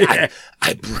 man. Yeah.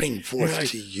 I bring forth Like,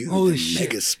 to you holy the shit.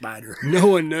 mega spider. No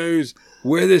one knows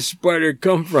where this spider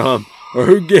come from or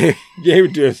who gave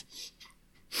it to us.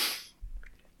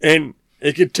 And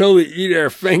it could totally eat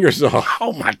our fingers off.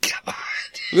 Oh my God.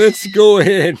 Let's go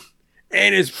ahead.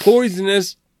 And it's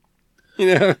poisonous.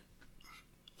 You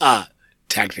know.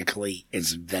 Technically,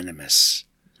 it's venomous.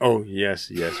 Oh, yes,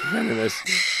 venomous.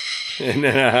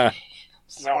 And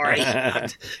Sorry. I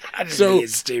just so being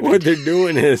stupid. what they're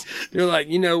doing is they're like,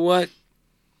 you know what?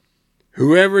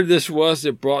 Whoever this was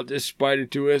that brought this spider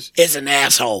to us, It's an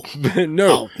asshole.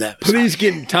 no, no, please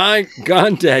get in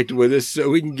contact with us so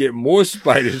we can get more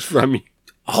spiders from you.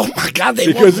 Oh my God, they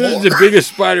Because want this is more. the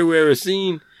biggest spider we ever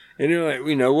seen. And they're like,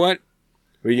 you know what?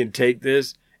 We can take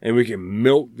this and we can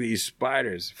milk these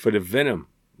spiders for the venom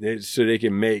so they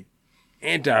can make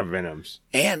anti-venoms.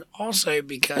 And also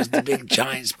because the big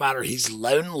giant spider, he's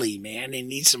lonely, man. He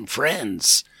needs some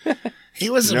friends. He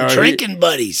was some drinking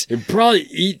buddies. It probably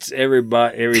eats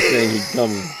everything he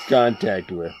comes in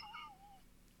contact with.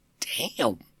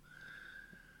 Damn.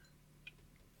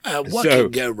 What So,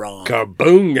 could go wrong?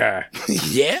 Kaboonga.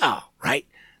 Yeah, right.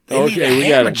 They Okay, need a we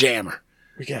hammer got a- jammer.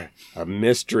 We got a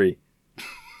mystery.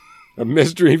 A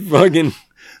mystery fucking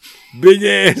big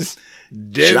ass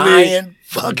deadly Giant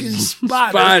fucking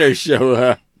spider. show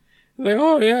up. Like,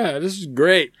 oh yeah, this is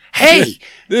great. Hey,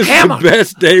 This Hammer. is the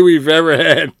best day we've ever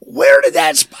had. Where did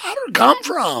that spider come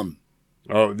from?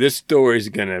 Oh, this story's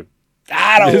gonna.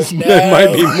 I don't know. There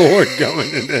might be more coming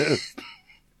to this.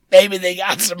 Maybe they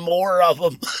got some more of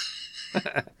them.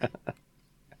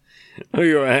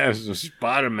 We're gonna have some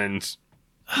Spidermans.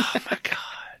 Oh my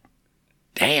God.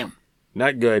 Damn.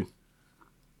 Not good.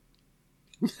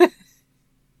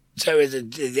 So is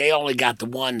it, they only got the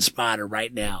one spider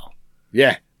right now.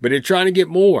 Yeah, but they're trying to get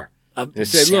more. They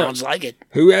said, Sounds look, like it.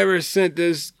 whoever sent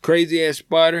this crazy ass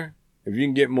spider, if you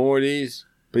can get more of these,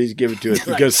 please give it to us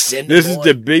Like, because send this them is on.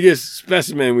 the biggest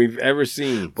specimen we've ever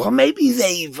seen. Well, maybe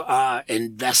they've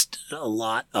invested a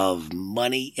lot of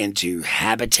money into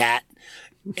habitat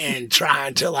and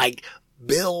trying to like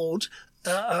build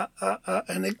a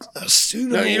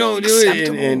suitable, No, you don't do it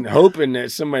acceptable and hoping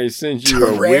that somebody sends you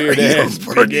a terrarium weird ass,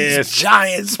 for big these ass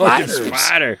giant fucking spiders.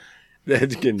 spider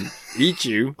that can eat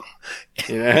you.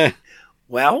 You know?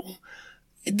 Well,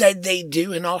 they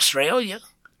do in Australia.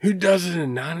 Who does it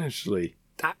anonymously?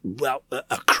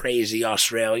 A crazy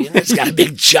Australian that's got a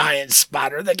big giant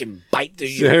spider that can bite through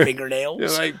your They're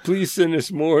fingernails. like, please send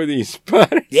us more of these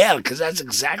spiders. Yeah, because that's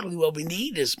exactly what we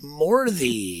need is more of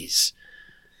these.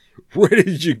 Where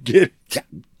did you get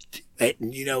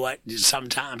And you know what?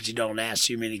 Sometimes you don't ask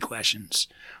too many questions.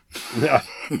 No.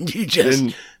 You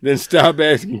just Then stop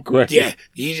asking questions. yeah,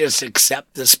 you just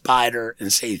accept the spider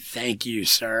and say thank you,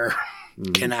 sir.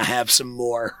 Can I have some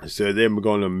more? So they're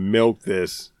going to milk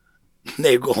this.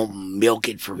 They're gonna milk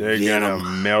it for They're venom. going to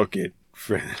milk it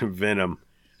for venom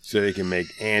so they can make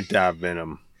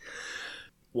anti-venom.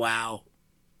 Wow.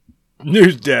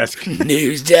 News desk.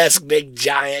 News desk, big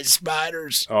giant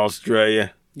spiders.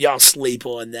 Australia. Y'all sleep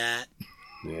on that.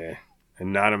 Yeah.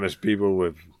 Anonymous people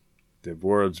with the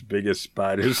world's biggest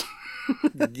spiders.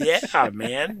 Yeah,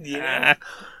 man. You know,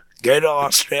 go to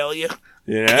Australia,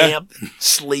 Yeah. camp, and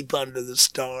sleep under the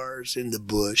stars in the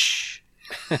bush.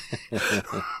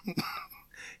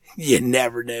 You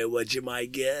never know what you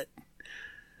might get.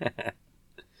 All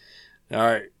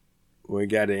right. We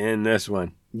got to end this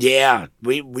one. Yeah,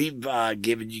 we've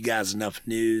given you guys enough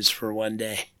news for one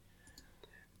day.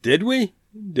 Did we?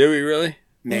 Did we really?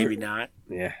 Maybe not.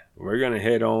 Yeah. We're going to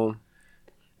head on,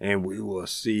 and we will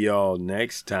see y'all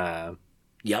next time.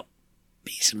 Yep.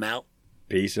 Peace 'em out.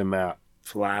 Peace 'em out.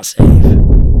 Fly safe.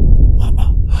 What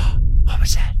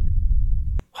was that?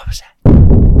 What was that?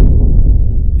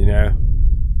 You know,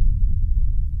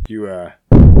 you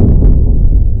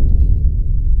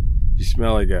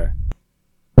smell like a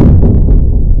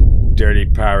dirty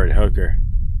pirate hooker.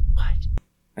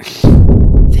 What?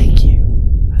 Thank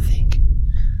you. I think.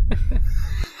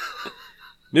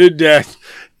 New desk.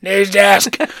 News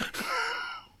desk.